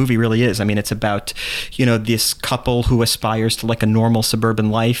what this movie really is. I mean, it's about this couple who aspires to like a normal suburban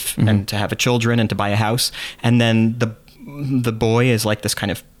life and to have children and to buy a house, and then the boy is like this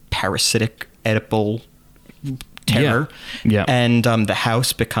kind of parasitic Oedipal terror. Yeah. And the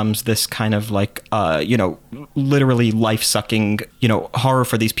house becomes this kind of like, literally life-sucking, horror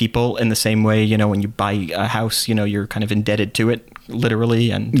for these people in the same way, when you buy a house, you're kind of indebted to it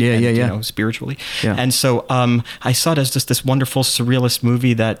literally and spiritually. Yeah. And so I saw it as just this wonderful surrealist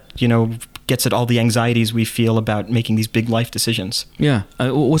movie that, gets at all the anxieties we feel about making these big life decisions. Yeah.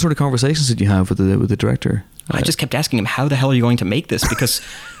 What sort of conversations did you have with the director? I just kept asking him, how the hell are you going to make this? Because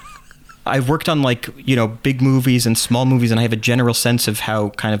I've worked on big movies and small movies, and I have a general sense of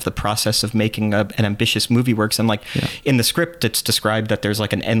how kind of the process of making an ambitious movie works. And in the script, it's described that there's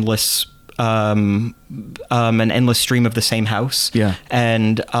like an endless stream of the same house. Yeah.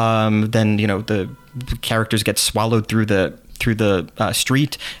 And then, the characters get swallowed through the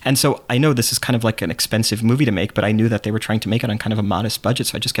street. And so I know this is kind of like an expensive movie to make, but I knew that they were trying to make it on kind of a modest budget.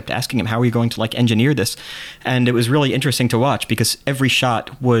 So I just kept asking him, how are you going to engineer this? And it was really interesting to watch because every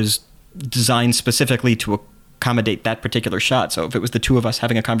shot was designed specifically to accommodate that particular shot. So if it was the two of us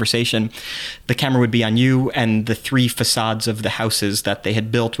having a conversation, the camera would be on you and the three facades of the houses that they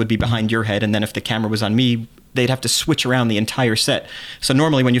had built would be behind your head. And then if the camera was on me, they'd have to switch around the entire set. So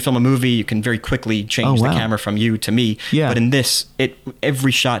normally when you film a movie, you can very quickly change the camera from you to me. Yeah. But in this,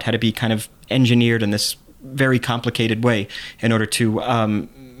 every shot had to be kind of engineered in this very complicated way in order to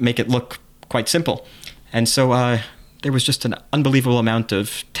make it look quite simple. And so there was just an unbelievable amount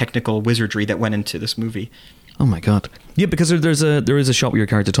of technical wizardry that went into this movie. Oh my God. Yeah, because there is a shot where your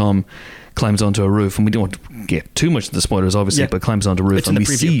character Tom climbs onto a roof, and we don't want to get too much into the spoilers, obviously, but climbs onto a roof, and we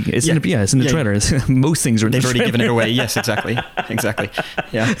see it's in the trailer. Most things are in the trailer. They've already given it away. Yes, exactly.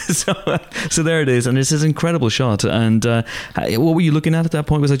 Yeah. So there it is, and it's this incredible shot. And what were you looking at that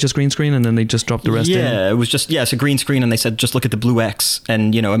point? Was it just green screen, and then they just dropped the rest in? Yeah, it was just it's a green screen, and they said just look at the blue X,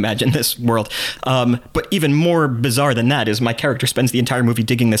 and imagine this world. But even more bizarre than that is my character spends the entire movie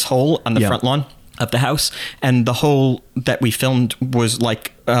digging this hole on the front lawn of the house, and the hole that we filmed was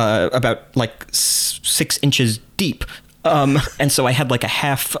about 6 inches deep, and so I had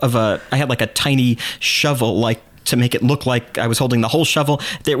a tiny shovel to make it look like I was holding the whole shovel.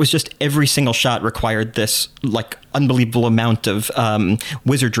 There was just every single shot required this unbelievable amount of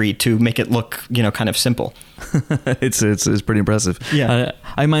wizardry to make it look kind of simple. It's pretty impressive. Yeah.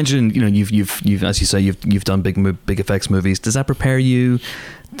 I imagine you've as you say you've done big effects movies. Does that prepare you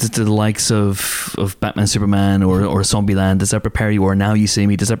to the likes of Batman, Superman, or Zombieland? Does that prepare you, or Now You See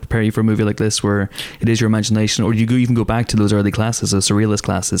Me? Does that prepare you for a movie like this where it is your imagination, or do you even go back to those early classes, those surrealist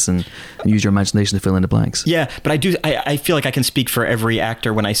classes, and use your imagination to fill in the blanks? Yeah, but I feel like I can speak for every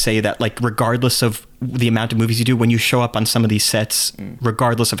actor when I say that regardless of the amount of movies you do, when you show up on some of these sets,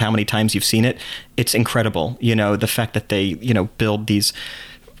 regardless of how many times you've seen it, it's incredible. The fact that they build these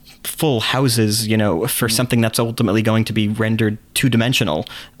full houses, for something that's ultimately going to be rendered two-dimensional,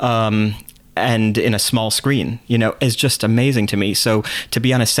 and in a small screen, is just amazing to me. So to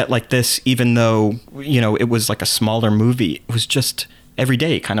be on a set like this, even though, it was like a smaller movie, it was just every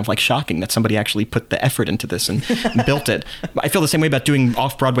day kind of shocking that somebody actually put the effort into this and built it. I feel the same way about doing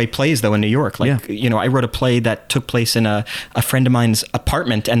off-Broadway plays though in New York. I wrote a play that took place in a friend of mine's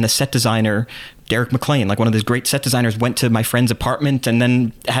apartment, and the set designer, Derek McLean, one of those great set designers, went to my friend's apartment and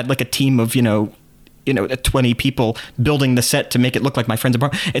then had a team of 20 people building the set to make it look like my friend's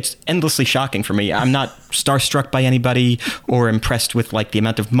apartment. It's endlessly shocking for me. I'm not starstruck by anybody or impressed with the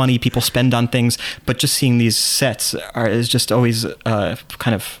amount of money people spend on things, but just seeing these sets is just always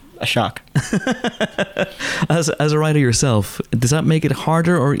kind of a shock. As a writer yourself, does that make it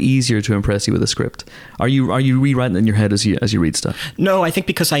harder or easier to impress you with a script? Are you rewriting it in your head as you read stuff? No, I think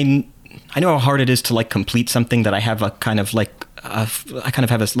because I know how hard it is to complete something, that I have a kind of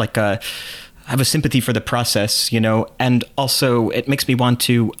I have a sympathy for the process, and also it makes me want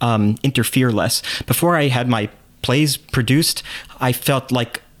to interfere less. Before I had my plays produced, I felt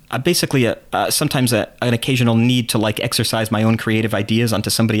basically sometimes an occasional need to exercise my own creative ideas onto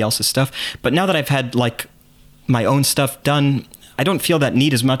somebody else's stuff. But now that I've had my own stuff done, I don't feel that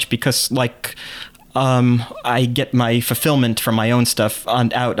need as much, because I get my fulfillment from my own stuff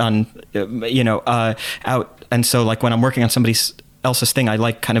out. And so when I'm working on somebody else's thing,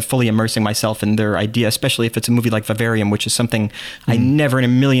 I kind of fully immersing myself in their idea, especially if it's a movie like Vivarium, which is something I never in a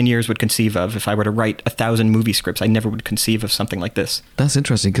million years would conceive of. If I were to write 1,000 movie scripts, I never would conceive of something like this. That's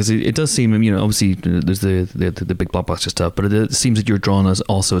interesting, because it does seem, obviously there's the big blockbuster stuff, but it seems that you're drawn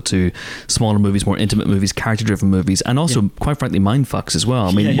also to smaller movies, more intimate movies, character-driven movies, and also, quite frankly, mindfucks as well.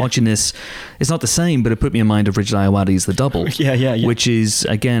 I mean, watching this, it's not the same, but it put me in mind of Richard Ayoade's The Double, which is,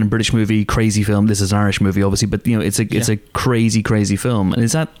 again, a British movie, crazy film. This is an Irish movie, obviously, but it's a crazy crazy film. And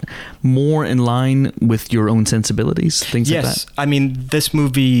is that more in line with your own sensibilities? Things like that? Yes. I mean, this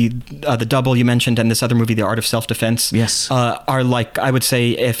movie, The Double you mentioned, and this other movie, The Art of Self-Defense, yes, are like, I would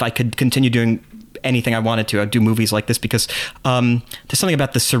say, if I could continue doing anything I wanted to, I'd do movies like this, because there's something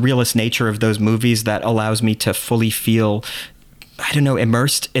about the surrealist nature of those movies that allows me to fully feel, I don't know,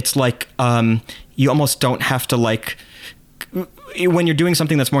 immersed. It's like you almost don't have to, like, when you're doing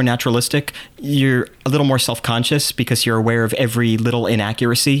something that's more naturalistic, you're a little more self-conscious because you're aware of every little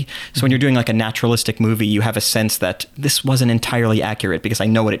inaccuracy. So when you're doing like a naturalistic movie, you have a sense that this wasn't entirely accurate because I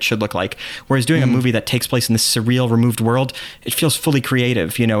know what it should look like. Whereas doing a movie that takes place in this surreal, removed world, it feels fully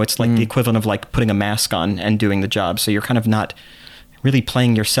creative. You know, it's like the equivalent of like putting a mask on and doing the job. So you're kind of not really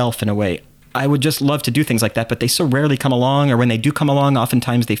playing yourself in a way. I would just love to do things like that, but they so rarely come along, or when they do come along,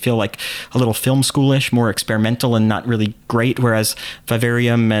 oftentimes they feel like a little film schoolish, more experimental and not really great, whereas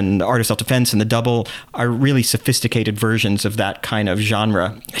Vivarium and Art of Self-Defense and The Double are really sophisticated versions of that kind of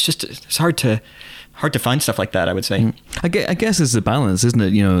genre. It's hard to find stuff like that, I would say. I guess it's a balance, isn't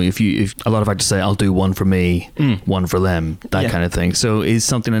it? You know, if a lot of actors say, I'll do one for me, one for them, that kind of thing. So it's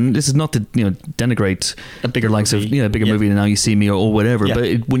something, and this is not to, you know, denigrate a bigger likes movie. of, a bigger movie than Now You See Me or whatever. Yeah.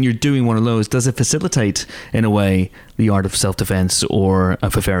 But when you're doing one of those, does it facilitate, in a way, The Art of Self-Defense or a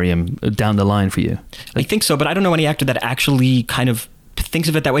Vivarium down the line for you? I think so, but I don't know any actor that actually kind of thinks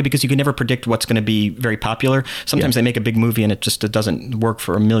of it that way, because you can never predict what's going to be very popular. Sometimes they make a big movie and it doesn't work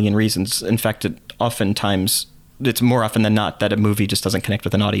for a million reasons. In fact, it's more often than not that a movie just doesn't connect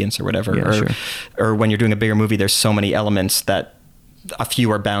with an audience or whatever. Or when you're doing a bigger movie, there's so many elements that a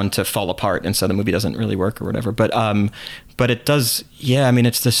few are bound to fall apart, and so the movie doesn't really work or whatever. But it does, I mean,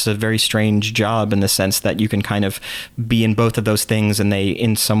 it's just a very strange job in the sense that you can kind of be in both of those things, and they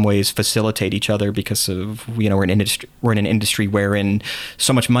in some ways facilitate each other because of, we're in an industry wherein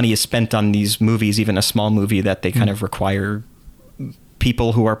so much money is spent on these movies, even a small movie, that they kind of require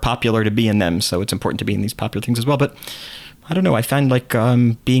people who are popular to be in them. So it's important to be in these popular things as well. But I don't know, I find like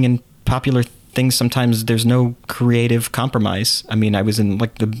being in popular things, sometimes there's no creative compromise. I mean, I was in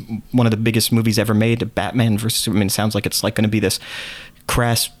like one of the biggest movies ever made, Batman versus Superman. It sounds like it's like going to be this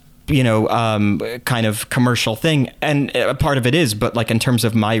crass, kind of commercial thing, and a part of it is, but like in terms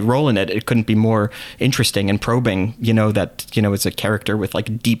of my role in it, it couldn't be more interesting and probing. It's a character with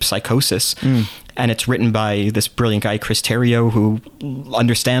like deep psychosis, and it's written by this brilliant guy, Chris Hewitt, who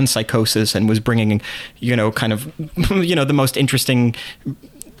understands psychosis and was bringing, kind of, the most interesting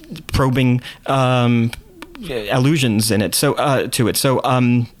probing allusions in it, so it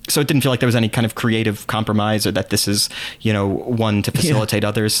didn't feel like there was any kind of creative compromise, or that this is one to facilitate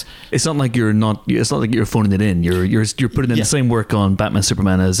others. It's not like you're phoning it in. You're putting in the same work on Batman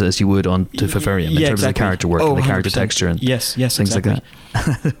Superman as you would on to Vivarium in terms of the character work and the character 100%. Texture and yes things exactly. like that.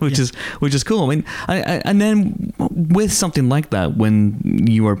 which is cool. I mean, and then with something like that, when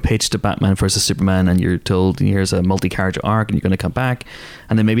you are pitched to Batman versus Superman and you're told here's a multi-character arc and you're going to come back,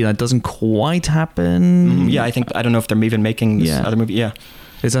 and then maybe that doesn't quite happen. I don't know if they're even making this other movie.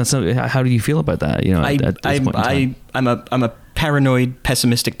 Is that something? How do you feel about that? At this point in time? I'm a paranoid,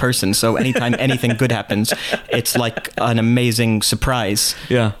 pessimistic person. So anytime anything good happens, it's like an amazing surprise.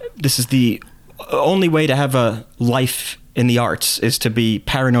 Yeah. This is the only way to have a life in the arts, is to be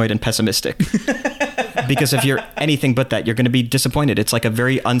paranoid and pessimistic. Because if you're anything but that, you're going to be disappointed. It's like a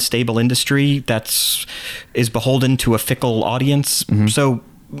very unstable industry is beholden to a fickle audience. Mm-hmm. So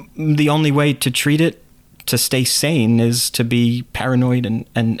the only way to treat it, to stay sane, is to be paranoid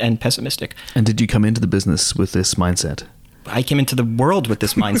and pessimistic. And did you come into the business with this mindset? I came into the world with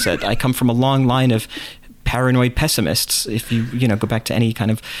this mindset. I come from a long line of paranoid pessimists. If you go back to any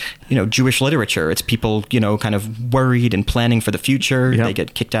kind of Jewish literature, it's people kind of worried and planning for the future. Yep. They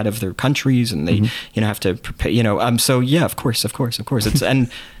get kicked out of their countries, and they have to prepare. So yeah, of course. It's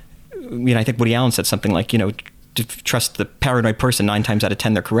and I think Woody Allen said something like to trust the paranoid person 9 times out of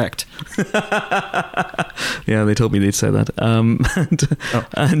 10 they're correct. Yeah, they told me they'd say that.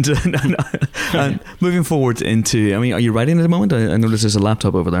 And moving forward into, are you writing at the moment? I notice there's a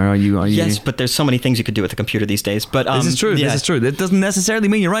laptop over there. Are you? Yes, but there's so many things you could do with a computer these days. But this is true. Yeah. This is true. It doesn't necessarily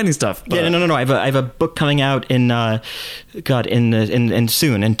mean you're writing stuff. But. Yeah, no. I have a book coming out in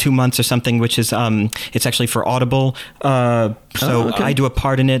soon, in 2 months or something, which is it's actually for Audible. Okay. I do a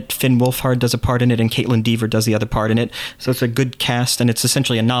part in it. Finn Wolfhard does a part in it, and Caitlin Deaver does the other part in it. So it's a good cast, and it's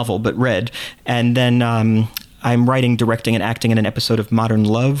essentially a novel but read. And then I'm writing, directing, and acting in an episode of Modern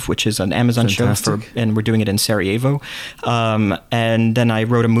Love, which is an Amazon show, and we're doing it in Sarajevo. And then I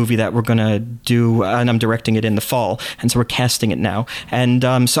wrote a movie that we're going to do, and I'm directing it in the fall. And so we're casting it now.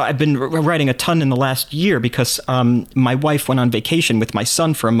 And so I've been writing a ton in the last year because my wife went on vacation with my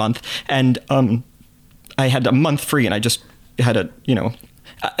son for a month, and I had a month free, and I just had a,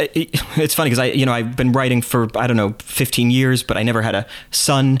 it's funny because I've been writing for, 15 years, but I never had a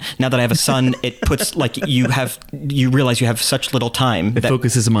son. Now that I have a son, it puts you realize you have such little time. It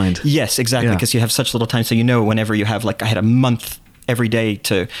focuses the mind. Yes, exactly. Because you have such little time. So, whenever you have, I had a month every day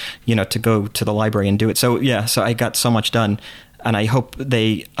to go to the library and do it. So, so I got so much done. And I hope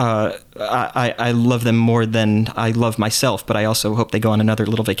they, I love them more than I love myself, but I also hope they go on another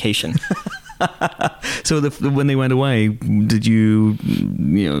little vacation. So when they went away, did you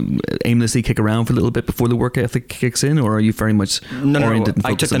aimlessly kick around for a little bit before the work ethic kicks in, or are you very much oriented and focused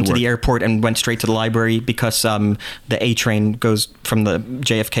on I took them to the airport and went straight to the library because the A train goes from the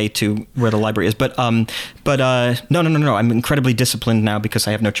JFK to where the library is. But no. I'm incredibly disciplined now because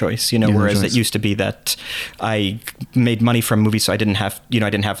I have no choice. Whereas it used to be that I made money from movies, so I didn't have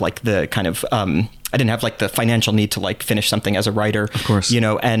the kind of I didn't have the financial need to finish something as a writer, of course,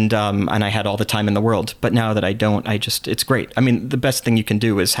 and I had all the time in the world. But now that I don't, it's great. I mean, the best thing you can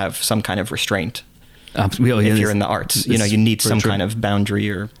do is have some kind of restraint. Absolutely. If you're in the arts, you need some kind of boundary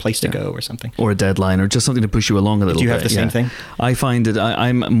or place to go or something. Or a deadline or just something to push you along a little bit. Do you have the same thing? I find that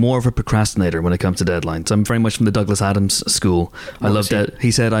I'm more of a procrastinator when it comes to deadlines. I'm very much from the Douglas Adams school. He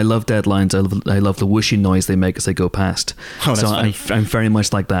said, I love deadlines. I love the whooshing noise they make as they go past. Oh, that's funny. I'm very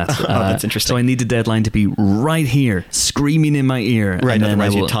much like that. That's interesting. So I need the deadline to be right here, screaming in my ear. Right,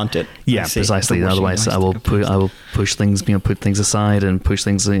 otherwise you taunt it. Yeah, precisely. Otherwise I will push things, put things aside and push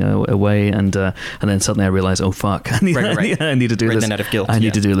things away, and then suddenly I realize, oh fuck, I need to do this. Out of guilt. I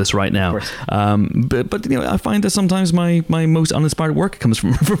need to do this right now. But I find that sometimes my most uninspired work comes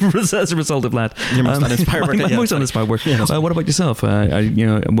from as a result of that. Your most uninspired work. Most uninspired work. What about yourself?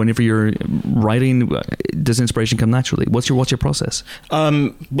 Whenever you're writing, does inspiration come naturally? What's your process?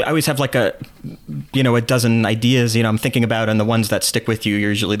 I always have a dozen ideas. I'm thinking about, and the ones that stick with you are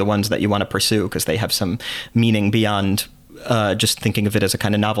usually the ones that you want to pursue because they have some meaning beyond just thinking of it as a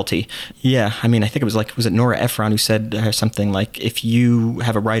kind of novelty. Yeah, I mean, I think it was it Nora Ephron who said something like, if you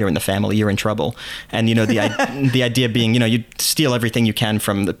have a writer in the family, you're in trouble. And, the idea being, you steal everything you can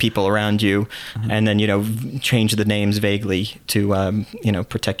from the people around you, and then, change the names vaguely to,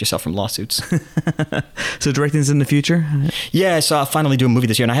 protect yourself from lawsuits. So directing's in the future? Yeah, so I'll finally do a movie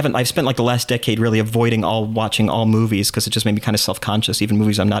this year. And I've spent the last decade really avoiding watching all movies because it just made me kind of self-conscious, even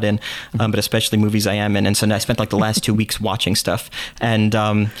movies I'm not in, but especially movies I am in. And so I spent the last 2 weeks watching stuff, and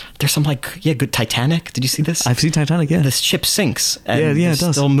there's some good Titanic. Did you see this? I've seen Titanic. Yeah, this ship sinks. And it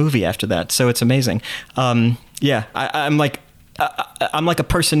does. Still a movie after that, so it's amazing. I'm like a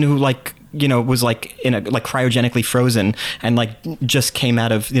person who was in a cryogenically frozen and just came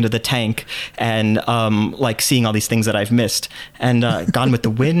out of the tank and seeing all these things that I've missed. And Gone with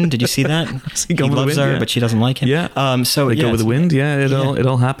the Wind, did you see that? He loves her, but she doesn't like him. Yeah. So they go with the wind. Yeah, it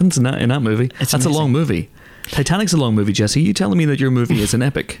all happens in that movie. That's amazing. A long movie. Titanic's a long movie, Jesse. You telling me that your movie is an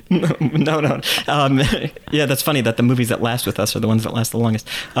epic? No. Yeah, that's funny that the movies that last with us are the ones that last the longest.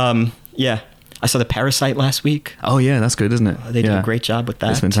 Yeah. I saw The Parasite last week. Oh yeah, that's good, isn't it? They did a great job with that.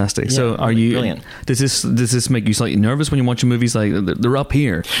 That's fantastic. Yeah, so are you brilliant? Does this make you slightly nervous when you're watching movies they're up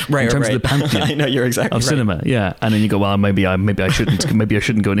here in terms of the pantheon? I know, you're exactly of right. cinema, yeah. And then you go, well, maybe I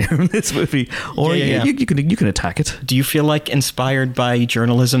shouldn't go near this movie, or you can attack it. Do you feel inspired by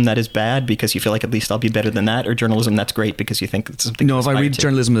journalism that is bad because you feel at least I'll be better than that, or journalism that's great because you think it's something? No, if I read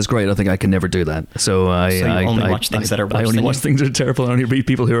journalism that's great, I think I can never do that. So I only watch things that are worse. I only watch things that are terrible. I only read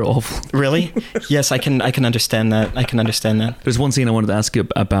people who are awful. Really? Yes, I can understand that. There's one scene I wanted to ask you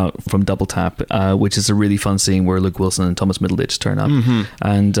about from Double Tap, which is a really fun scene where Luke Wilson and Thomas Middleditch turn up. Mm-hmm.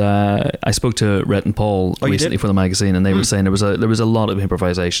 And I spoke to Rhett and Paul recently for the magazine, and they were saying there was a lot of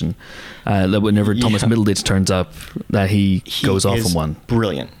improvisation. That whenever Thomas Middleditch turns up, that he goes off on one.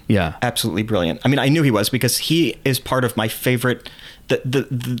 Brilliant. Yeah, absolutely brilliant. I mean, I knew he was because he is part of my favorite.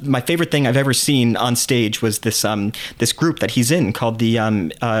 My favorite thing I've ever seen on stage was this group that he's in called the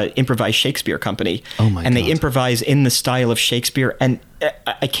Improvised Shakespeare Company. Oh my God. They improvise in the style of Shakespeare, and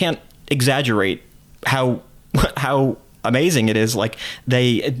I can't exaggerate how amazing it is.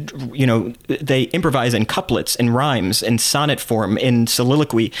 They improvise in couplets and rhymes in sonnet form, in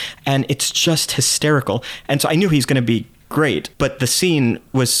soliloquy, and it's just hysterical. And so I knew he's going to be great, but the scene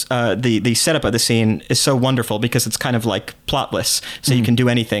was the setup of the scene is so wonderful because it's kind of plotless, so you can do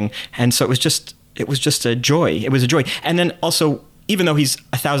anything. And so it was just a joy. It was a joy. And then also even though he's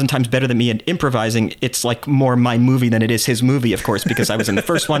 1,000 times better than me at improvising, it's like more my movie than it is his movie, of course, because I was in the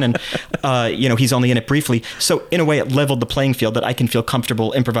first one and, he's only in it briefly. So in a way, it leveled the playing field that I can feel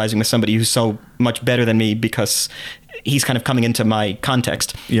comfortable improvising with somebody who's so much better than me because he's kind of coming into my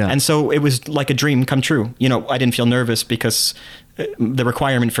context. Yeah. And so it was like a dream come true. I didn't feel nervous because the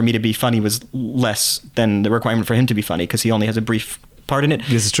requirement for me to be funny was less than the requirement for him to be funny because he only has a brief part in it.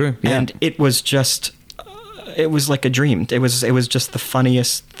 This is true. Yeah. And it was just... it was like a dream. It was just the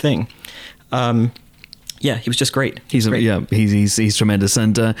funniest thing. He was just great. He's tremendous.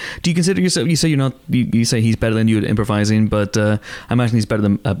 And do you consider yourself? You say you're not. You say he's better than you at improvising, but I imagine he's better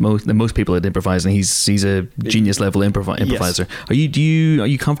than most people at improvising. He's a genius level improviser. Yes. Are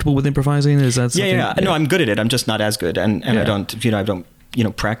you comfortable with improvising? Is that something? Yeah. No, I'm good at it. I'm just not as good, and I don't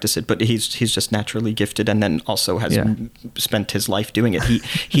practice it, but he's just naturally gifted, and then also has spent his life doing it.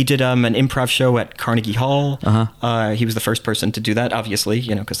 He did an improv show at Carnegie Hall. Uh-huh. He was the first person to do that, obviously,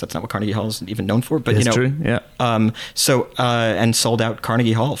 because that's not what Carnegie Hall is even known for. But that's true. Yeah. And sold out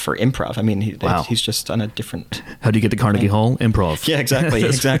Carnegie Hall for improv. I mean, he's just on a different. How do you get to Carnegie Hall? Improv. Yeah,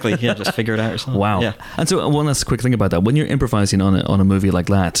 exactly. Yeah, just figure it out yourself. Wow. Yeah. And so one last quick thing about that: when you're improvising on a movie like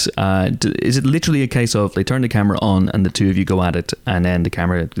that, is it literally a case of they turn the camera on and the two of you go at it, and then the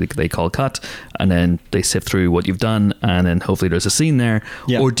camera they call cut, and then they sift through what you've done, and then hopefully there's a scene there?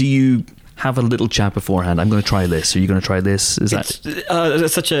 Yeah. Or do you have a little chat beforehand? I'm going to try this. Are you going to try this? That's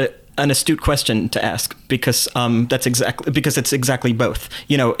such an astute question to ask because it's exactly both.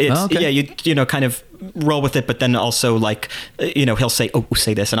 You kind of roll with it, but then also he'll say, "Oh,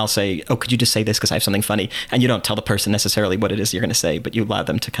 say this," and I'll say, "Oh, could you just say this because I have something funny?" And you don't tell the person necessarily what it is you're going to say, but you allow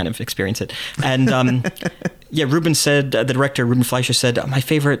them to kind of experience it. And Ruben said, the director Ruben Fleischer said, my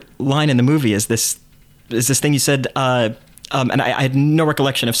favorite line in the movie is this thing you said. And I had no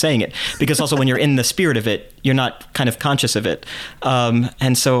recollection of saying it because also when you're in the spirit of it, you're not kind of conscious of it.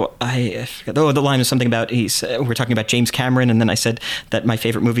 And so the line was something about, we're talking about James Cameron. And then I said that my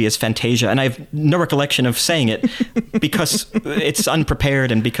favorite movie is Fantasia. And I have no recollection of saying it because it's unprepared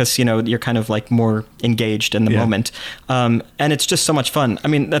and because, you're kind of like more engaged in the moment. And it's just so much fun. I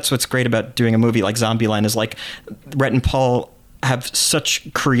mean, that's what's great about doing a movie like Zombieland is like Rhett and Paul have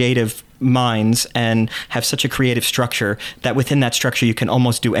such creative minds and have such a creative structure that within that structure you can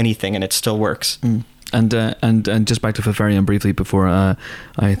almost do anything and it still works. And just back to Vivarium briefly before I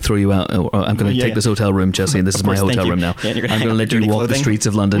throw you out. I'm going to take this hotel room, Jesse, and this is my hotel room now. Yeah, I'm going to let you walk the streets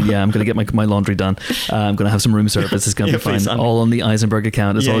of London. Yeah, I'm going to get my laundry done. I'm going to have some room service. It's going to be fine. All on the Eisenberg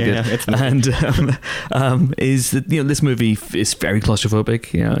account. It's all good. And this movie is very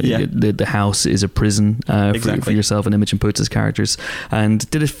claustrophobic. The house is a prison for yourself and Imogen Poots' characters. And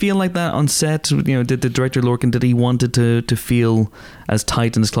did it feel like that on set? Did the director Lorcan, did he want it to feel as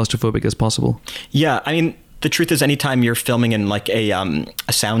tight and as claustrophobic as possible? Yeah, I mean, the truth is anytime you're filming in like a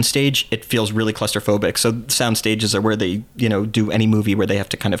sound stage, it feels really claustrophobic. So sound stages are where they, do any movie where they have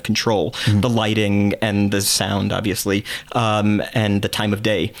to kind of control the lighting and the sound, obviously, and the time of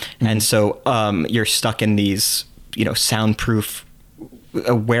day. Mm-hmm. And so you're stuck in these, soundproof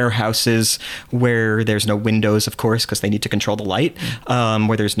warehouses where there's no windows, of course, because they need to control the light,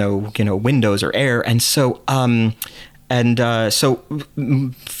 where there's no, windows or air. And so... So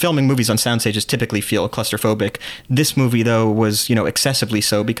filming movies on sound stages typically feel claustrophobic. This movie, though, was, excessively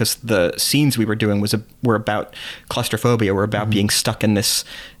so because the scenes we were doing were about claustrophobia. Were about being stuck in this,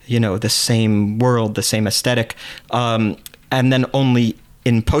 the same world, the same aesthetic. And then only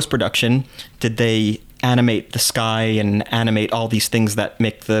in post-production did they animate the sky and animate all these things that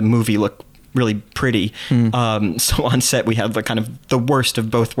make the movie look really pretty. So on set we have the worst of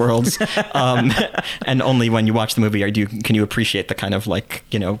both worlds, and only when you watch the movie can you appreciate the kind of Magritte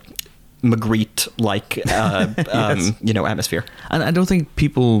atmosphere. And I don't think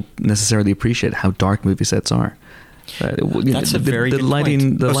people necessarily appreciate how dark movie sets are. That's a very good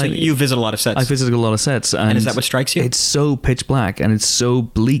lighting. Point. So you visit a lot of sets. I visited a lot of sets, and is that what strikes you? It's so pitch black and it's so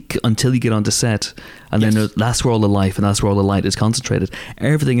bleak until you get onto set, and then that's where all the life and that's where all the light is concentrated.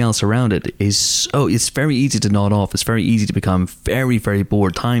 Everything else around it is it's very easy to nod off. It's very easy to become very, very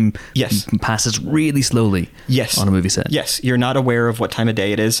bored. Time passes really slowly. Yes. On a movie set. Yes, you're not aware of what time of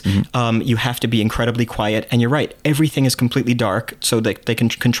day it is. Mm-hmm. You have to be incredibly quiet, and you're right. Everything is completely dark, so that they can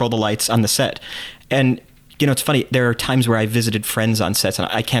control the lights on the set, and. It's funny. There are times where I visited friends on sets and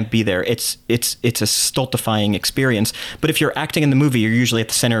I can't be there. It's a stultifying experience. But if you're acting in the movie, you're usually at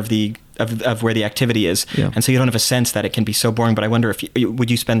the center of where the activity is, and so you don't have a sense that it can be so boring. But I wonder would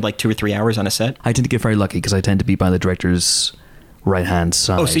you spend like 2 or 3 hours on a set? I tend to get very lucky because I tend to be by the director's right-hand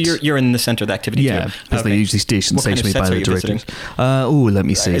side. Oh, so you're in the center of the activity too? Yeah, because they usually station me by the directors. Let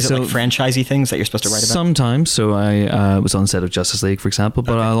me see. Is it like franchisey things that you're supposed to write about? Sometimes. So I was on the set of Justice League, for example,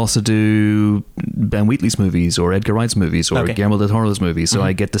 but I'll also do Ben Wheatley's movies or Edgar Wright's movies or Guillermo del Toro's movies. So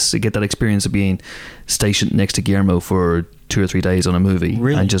I get that experience of being stationed next to Guillermo for 2 or 3 days on a movie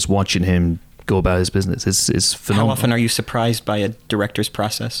and just watching him go about his business. It's phenomenal. How often are you surprised by a director's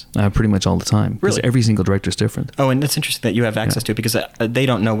process? Pretty much all the time. Really? Every single director is different. Oh, and it's interesting that you have access to it because they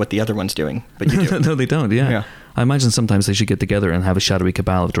don't know what the other one's doing, but you do. No, they don't, yeah. I imagine sometimes they should get together and have a shadowy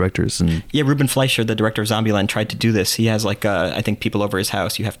cabal of directors. And Ruben Fleischer, the director of Zombieland, tried to do this. He has I think people over his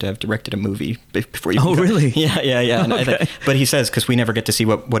house. You have to have directed a movie before you. Oh, really? Yeah. Okay. But he says because we never get to see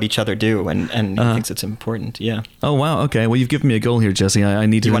what each other do, and he thinks it's important. Yeah. Oh wow. Okay. Well, you've given me a goal here, Jesse. I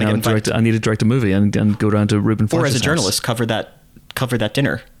need to direct. I need to direct a movie and go down to Ruben Fleischer's or as a journalist, house. cover that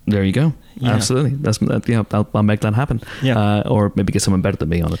dinner. There you go. Yeah. Absolutely. I'll make that happen. Yeah. Or maybe get someone better than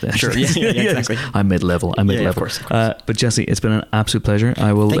me on it then. Sure. Yeah, exactly. I'm mid-level. Of course. But Jesse, it's been an absolute pleasure.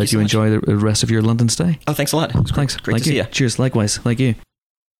 I will let you enjoy the rest of your London stay. Oh, thanks a lot. Thanks. Great to see you. Cheers. Likewise. Thank you.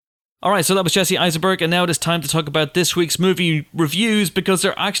 All right, so that was Jesse Eisenberg, and now it is time to talk about this week's movie reviews because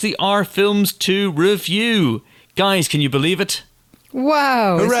there actually are films to review. Guys, can you believe it?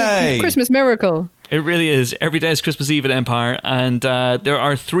 Wow. Hooray! It's a Christmas miracle. It really is. Every day is Christmas Eve at Empire, and there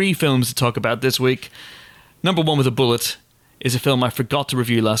are 3 films to talk about this week. Number 1 with a bullet is a film I forgot to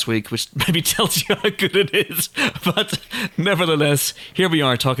review last week, which maybe tells you how good it is. But nevertheless, here we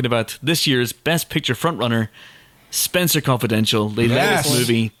are talking about this year's Best Picture frontrunner, Spenser Confidential, the latest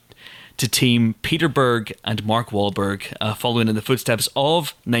movie to team Peter Berg and Mark Wahlberg, following in the footsteps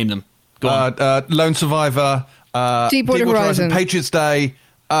of, name them. Go on. Lone Survivor, Deepwater Horizon, Patriots Day,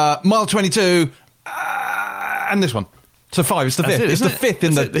 Mile 22, and this one. So 5. It's the 5th. It's the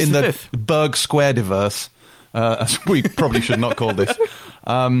 5th in the Berg Square-diverse, as we probably should not call this.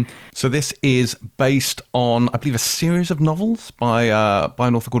 So this is based on, I believe, a series of novels by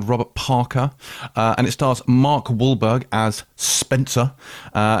an author called Robert Parker, and it stars Mark Wahlberg as Spenser,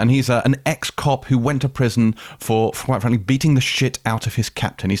 and he's an ex-cop who went to prison for quite frankly beating the shit out of his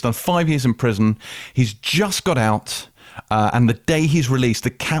captain. He's done 5 years in prison. He's just got out, and the day he's released, the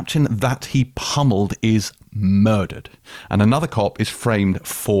captain that he pummeled is murdered, and another cop is framed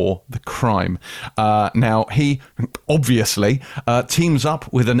for the crime. Now, he obviously teams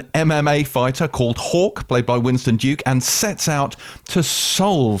up with an MMA fighter called Hawk, played by Winston Duke, and sets out to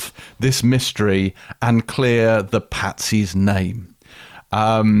solve this mystery and clear the patsy's name.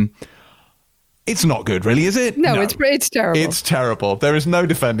 It's not good, really, is it? No. It's terrible. It's terrible. There is no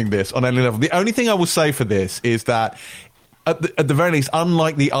defending this on any level. The only thing I will say for this is that, at the very least,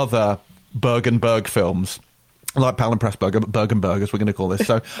 unlike the other Berg and Berg films, like Pal and Pressburger, but Berg and Berg, as we're going to call this.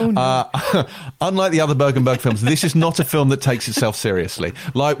 So, unlike the other Berg and Berg films, this is not a film that takes itself seriously.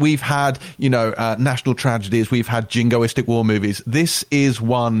 Like we've had, national tragedies, we've had jingoistic war movies. This is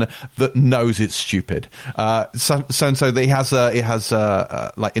one that knows it's stupid. So it has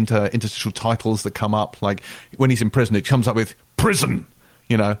like interstitial titles that come up. Like when he's in prison, it comes up with prison.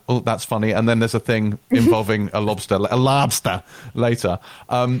 That's funny. And then there's a thing involving a lobster later.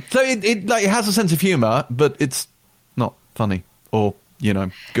 So it has a sense of humour, but it's not funny or,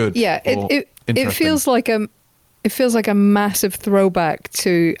 good. Yeah, it feels like a massive throwback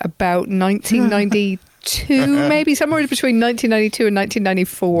to about 1992, maybe somewhere between 1992 and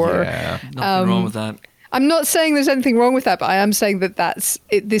 1994. Yeah, nothing wrong with that. I'm not saying there's anything wrong with that, but I am saying that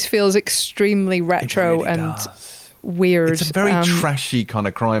this feels extremely retro really and does. Weird. It's a very trashy kind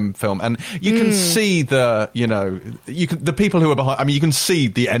of crime film, and you can see the people who are behind. I mean, you can see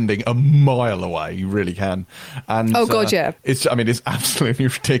the ending a mile away. You really can. And God, yeah. It's absolutely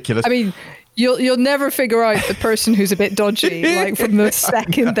ridiculous. I mean, you'll never figure out the person who's a bit dodgy, like from the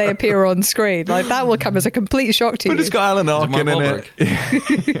second they appear on screen. Like that will come as a complete shock to you. But it's got Alan Arkin in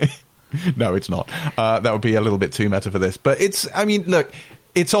it. No, it's not. That would be a little bit too meta for this. But look.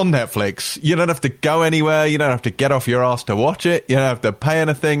 It's on Netflix. You don't have to go anywhere. You don't have to get off your ass to watch it. You don't have to pay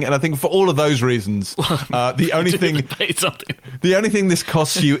anything. And I think for all of those reasons, the only thing this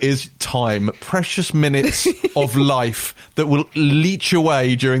costs you is time, precious minutes of life that will leech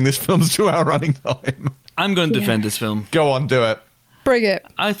away during this film's 2-hour running time. I'm going to defend this film. Go on, do it. Bring it.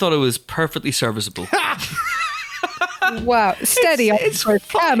 I thought it was perfectly serviceable. Wow, steady. It's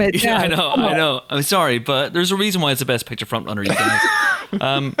damn it. Yeah, I know. I'm sorry, but there's a reason why it's the Best Picture frontrunner, you guys.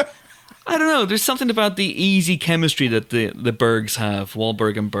 I don't know. There's something about the easy chemistry that the Bergs have,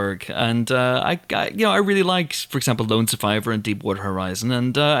 Wahlberg and Berg, and I really like, for example, Lone Survivor and Deepwater Horizon,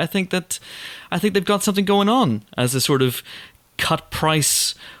 and I think they've got something going on as a sort of cut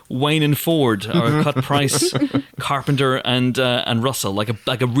price Wayne and Ford, or cut price Carpenter and Russell, like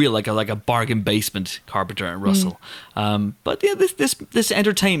a bargain basement Carpenter and Russell. But yeah, this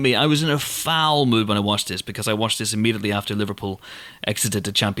entertained me. I was in a foul mood when I watched this, because I watched this immediately after Liverpool exited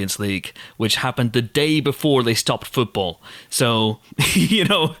the Champions League, which happened the day before they stopped football. So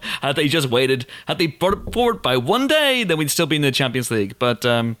had they just waited, had they brought it forward by one day, then we'd still be in the Champions League. But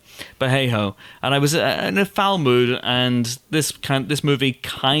hey ho, and I was in a foul mood, and this movie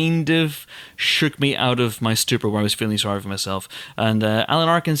kind of shook me out of my stupor where I was feeling sorry for myself. And Alan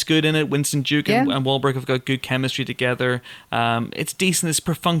Arkin's good in it. Winston Duke and Wahlberg have got good chemistry together. It's decent. It's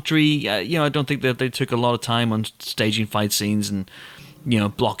perfunctory. I don't think that they took a lot of time on staging fight scenes and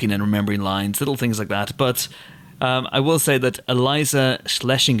blocking and remembering lines, little things like that. But I will say that Eliza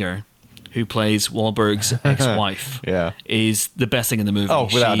Schlesinger, who plays Wahlberg's ex-wife, is the best thing in the movie. Oh,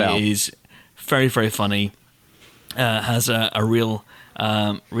 without doubt. She is very, very funny. Has a real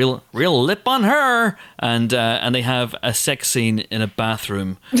lip on her, and they have a sex scene in a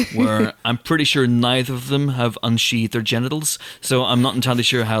bathroom where I'm pretty sure neither of them have unsheathed their genitals, so I'm not entirely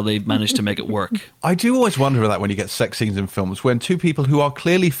sure how they managed to make it work. I do always wonder about that when you get sex scenes in films, when two people who are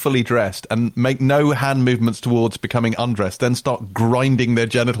clearly fully dressed and make no hand movements towards becoming undressed then start grinding their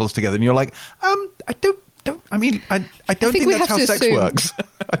genitals together, and you're like, I don't think that's how sex works.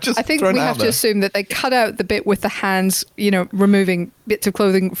 I think we have to assume that they cut out the bit with the hands, removing bits of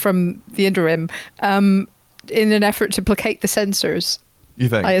clothing from the interim, in an effort to placate the censors. You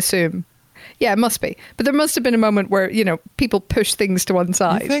think? I assume. Yeah, it must be. But there must have been a moment where, people push things to one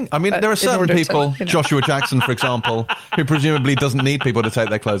side. You think? I mean, there are certain people, Joshua Jackson, for example, who presumably doesn't need people to take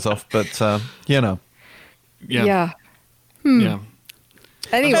their clothes off, but, Yeah. Yeah. Yeah.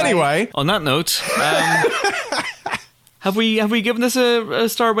 Anyway. On that note, have we given this a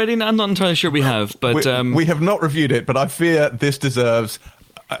star rating? I'm not entirely sure we have, but we have not reviewed it. But I fear this deserves,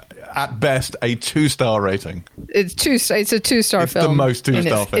 at best, a 2-star rating. It's a 2-star film. It's the most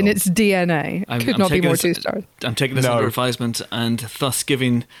 2-star film in its DNA. Could not be more 2 stars. I'm taking this under advisement and thus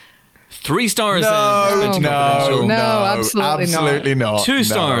giving 3 stars. No, absolutely not. 2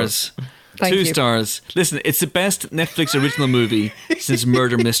 stars. Thank 2 you. stars. Listen, it's the best Netflix original movie since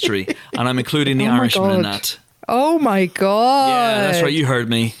Murder Mystery, and I'm including The Irishman in that. Oh my God. Yeah, that's right. You heard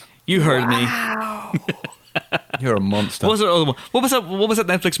me. Wow. You're a monster. What was that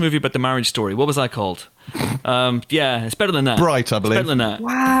Netflix movie about the marriage story? What was that called? Yeah, it's better than that. Bright, I believe. It's better than that.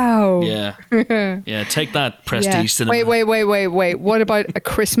 Wow. Yeah. Yeah, take that, Prestige Cinema. Wait. What about A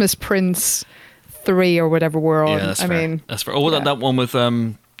Christmas Prince 3 or whatever we're on? Yeah, that's fair. That's fair. Oh, that one with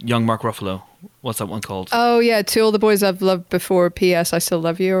young Mark Ruffalo. What's that one called? Oh yeah, To All the Boys I've Loved Before, P.S. I Still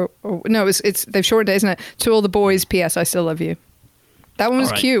Love You. Or no, it's they've shortened it, isn't it? To All the Boys, P.S. I Still Love You. That one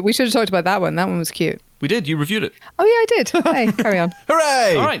was cute. We should have talked about that one. That one was cute. We did. You reviewed it. Oh yeah, I did. Hey, carry on.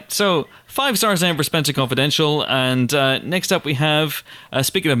 Hooray! All right, so 5 stars down for Spenser Confidential, and next up we have,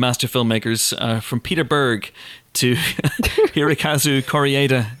 speaking of master filmmakers, from Peter Berg to Hirokazu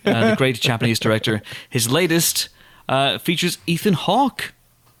Koreeda, the great Japanese director. His latest features Ethan Hawke,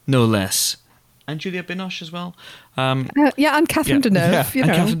 no less. And Juliette Binoche as well. And Catherine Deneuve. Yeah,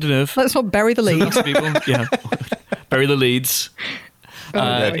 and Catherine Deneuve. Let's not bury the lead. Lots of people. Yeah. Bury the leads.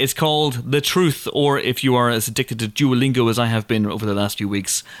 It's called The Truth, or if you are as addicted to Duolingo as I have been over the last few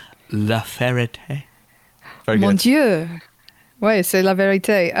weeks, La Vérité. Very good. Mon Dieu. Ouais, c'est la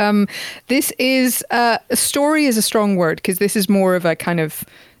vérité. This is, a story is a strong word, because this is more of a kind of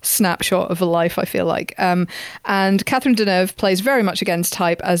snapshot of a life, I feel like. And Catherine Deneuve plays very much against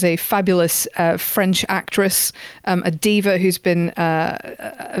type as a fabulous French actress, a diva who's been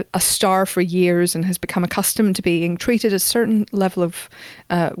a star for years and has become accustomed to being treated a certain level of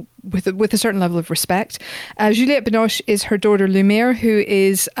with a certain level of respect. Juliette Binoche is her daughter Lumiere, who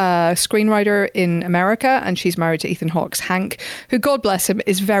is a screenwriter in America, and she's married to Ethan Hawke's Hank, who, God bless him,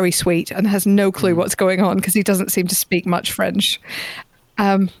 is very sweet and has no clue what's going on because he doesn't seem to speak much French.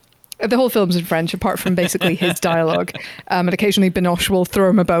 The whole film's in French, apart from basically his dialogue. And occasionally Binoche will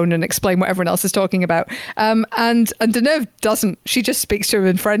throw him a bone and explain what everyone else is talking about. And Deneuve doesn't. She just speaks to him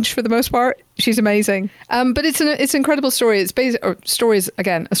in French for the most part. She's amazing. But it's an incredible story. It's story is,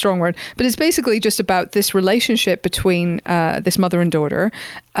 again, a strong word. But it's basically just about this relationship between this mother and daughter,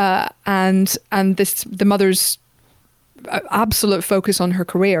 and the mother's absolute focus on her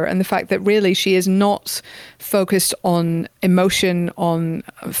career, and the fact that really she is not focused on emotion, on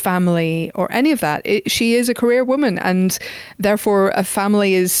family, or any of that. She is a career woman, and therefore a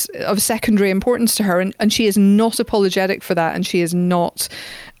family is of secondary importance to her, and she is not apologetic for that, and she is not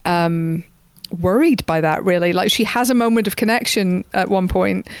worried by that, really. Like, she has a moment of connection at one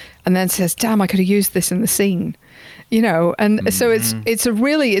point and then says, damn, I could have used this in the scene, you know. And so it's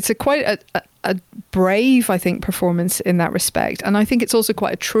quite a brave, I think, performance in that respect. And I think it's also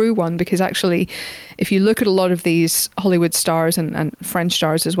quite a true one, because actually, if you look at a lot of these Hollywood stars and French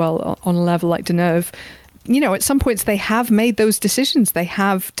stars as well, on a level like Deneuve, you know, at some points they have made those decisions. They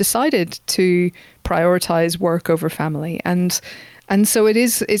have decided to prioritize work over family. And so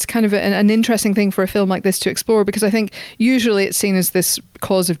it's kind of an interesting thing for a film like this to explore, because I think usually it's seen as this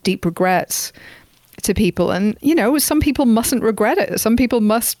cause of deep regrets to people. And, you know, some people mustn't regret it. Some people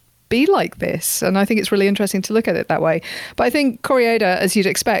must be like this. And I think it's really interesting to look at it that way. But I think Koreeda, as you'd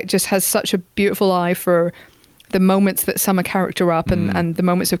expect, just has such a beautiful eye for the moments that sum a character up, and the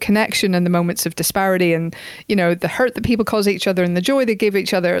moments of connection and the moments of disparity, and, you know, the hurt that people cause each other and the joy they give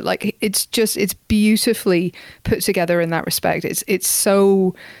each other. Like, it's beautifully put together in that respect. It's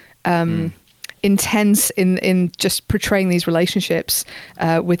so intense in just portraying these relationships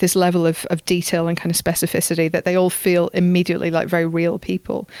with this level of detail and kind of specificity that they all feel immediately like very real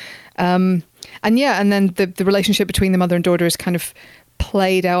people. And then the relationship between the mother and daughter is kind of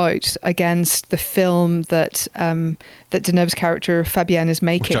played out against the film that Deneuve's character Fabienne is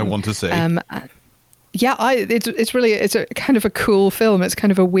making, which I want to see. It's a kind of a cool film. It's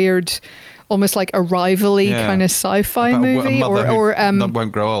kind of a weird, almost like a rivalry kind of sci-fi movie, or that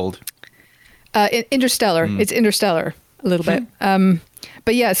won't grow old. Interstellar. It's Interstellar a little bit.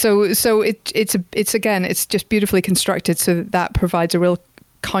 But yeah, so it's just beautifully constructed, so that provides a real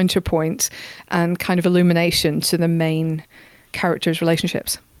counterpoint and kind of illumination to the main characters'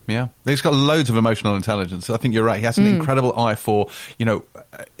 relationships. Yeah, he's got loads of emotional intelligence. I think you're right. He has an incredible eye for, you know,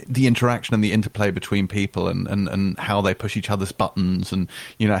 the interaction and the interplay between people, and how they push each other's buttons, and,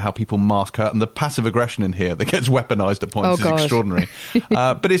 you know, how people mask hurt. And the passive aggression in here that gets weaponized at points is extraordinary.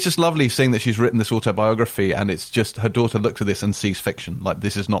 But it's just lovely seeing that she's written this autobiography, and it's just her daughter looks at this and sees fiction. Like,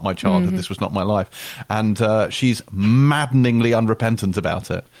 this is not my childhood. This was not my life. And she's maddeningly unrepentant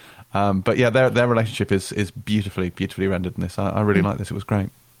about it. But yeah, their relationship is beautifully rendered in this. I really like this. It was great.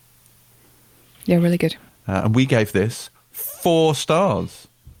 Yeah, really good. And we gave this 4 stars.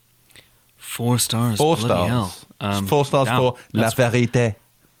 4 stars. 4 Bloody stars. Hell. 4 stars for La Vérité.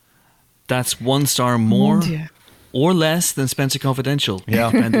 That's 1 star more or less than Spenser Confidential.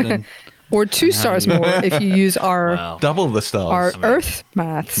 Yeah. Or 2 stars more if you use our double the stars. Our Earth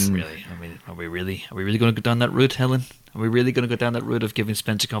maths. Really? I mean, are we really going to go down that route, Helen? Are we really going to go down that route of giving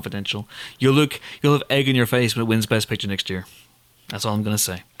Spenser Confidential? You'll have egg in your face when it wins Best Picture next year. That's all I'm going to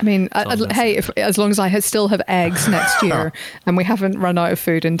say. I mean, as long as I still have eggs next year and we haven't run out of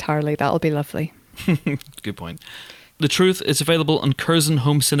food entirely, that'll be lovely. Good point. The Truth is available on Curzon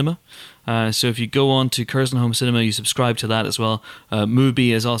Home Cinema. So if you go on to Curzon Home Cinema, you subscribe to that as well. Mubi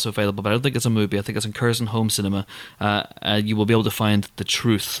is also available, but I don't think it's on Mubi. I think it's on Curzon Home Cinema. You will be able to find The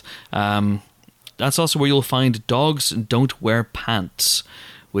Truth. That's also where you'll find Dogs Don't Wear Pants,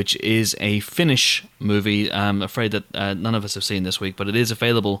 which is a Finnish movie. I'm afraid that none of us have seen this week, but it is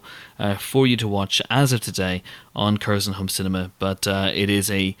available for you to watch as of today on Curzon Home Cinema. But it is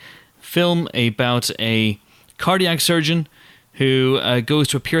a film about a cardiac surgeon who goes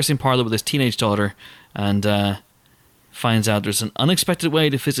to a piercing parlour with his teenage daughter and finds out there's an unexpected way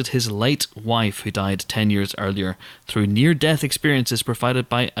to visit his late wife, who died 10 years earlier, through near-death experiences provided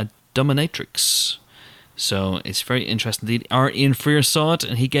by a dominatrix. So it's very interesting indeed. Our Ian Freer saw it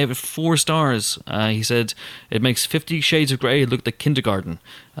and he gave it 4 stars. He said, it makes 50 Shades of Grey look like kindergarten.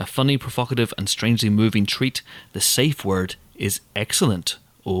 A funny, provocative and strangely moving treat. The safe word is excellent.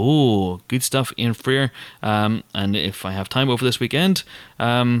 Oh, good stuff, Ian Freer. And if I have time over this weekend,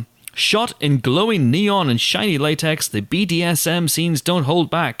 shot in glowing neon and shiny latex, the BDSM scenes don't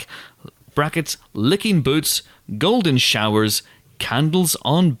hold back. Brackets, licking boots, golden showers, candles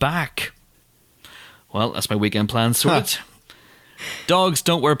on back. Well, that's my weekend plan sorted. Dogs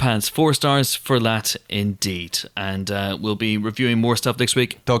Don't Wear Pants, 4 stars for that indeed. And we'll be reviewing more stuff next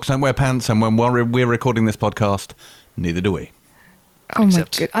week. Dogs don't wear pants, and when we're recording this podcast, neither do we. Oh my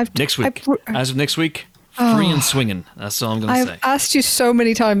god! Next week, as of next week, free and swinging. That's all I'm going to say. I've asked you so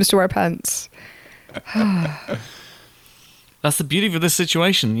many times to wear pants. That's the beauty of this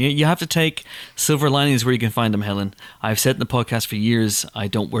situation. You have to take silver linings where you can find them, Helen. I've said in the podcast for years, I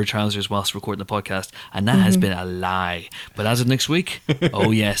don't wear trousers whilst recording the podcast, and that has been a lie. But as of next week,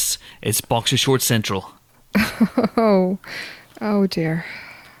 oh yes, it's boxer short central. Oh dear.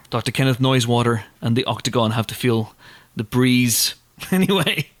 Dr. Kenneth Noisewater and the Octagon have to feel the breeze.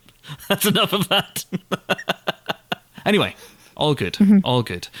 Anyway, that's enough of that. Anyway, all good, all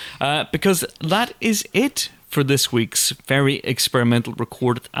good. Because that is it for this week's very experimental,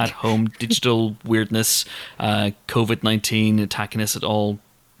 recorded at home digital weirdness, COVID-19 attacking us at all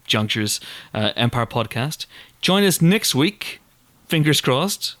junctures, Empire podcast. Join us next week, fingers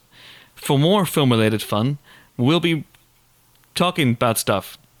crossed, for more film-related fun. We'll be talking about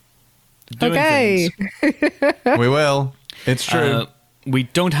stuff. Doing things. We will. It's true. We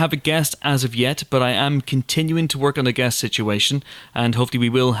don't have a guest as of yet, but I am continuing to work on the guest situation, and hopefully we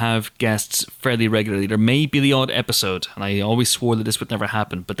will have guests fairly regularly. There may be the odd episode, and I always swore that this would never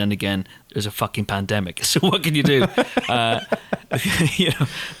happen, but then again, there's a fucking pandemic, so what can you do? That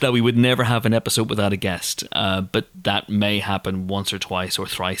we would never have an episode without a guest, but that may happen once or twice or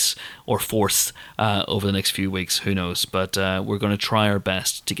thrice or fourth over the next few weeks, who knows, but we're going to try our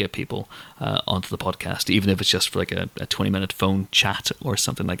best to get people onto the podcast, even if it's just for like a 20-minute phone chat or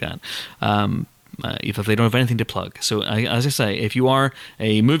something like that, if they don't have anything to plug. So as I say, if you are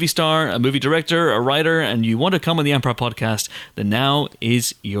a movie star, a movie director, a writer, and you want to come on the Empire podcast, then now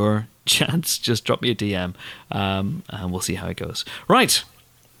is your chance. Just drop me a DM, and we'll see how it goes. Right,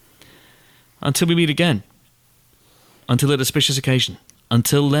 until we meet again, until a auspicious occasion,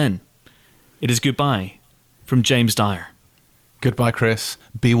 until then, it is goodbye from James Dyer. Goodbye, Chris.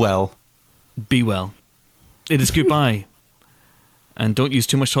 Be well. Be well. It is goodbye. And don't use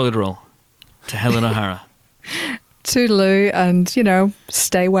too much toilet roll. To Helen O'Hara. Toodaloo, and,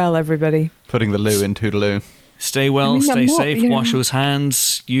 stay well, everybody. Putting the loo in toodaloo. Stay well, stay safe, wash those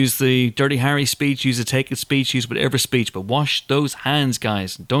hands, use the Dirty Harry speech, use the Take It speech, use whatever speech, but wash those hands,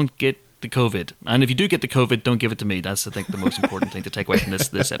 guys. Don't get the COVID. And if you do get the COVID, don't give it to me. That's, I think, the most important thing to take away from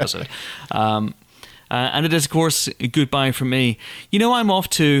this episode. And it is, of course, a goodbye from me. I'm off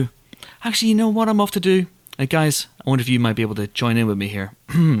to... Actually, you know what I'm off to do? Guys, I wonder if you might be able to join in with me here.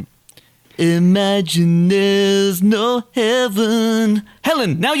 Imagine there's no heaven.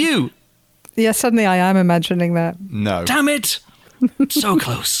 Helen, now you. Yeah, suddenly I am imagining that. No. Damn it. So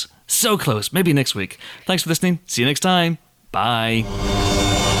close. So close. Maybe next week. Thanks for listening. See you next time. Bye.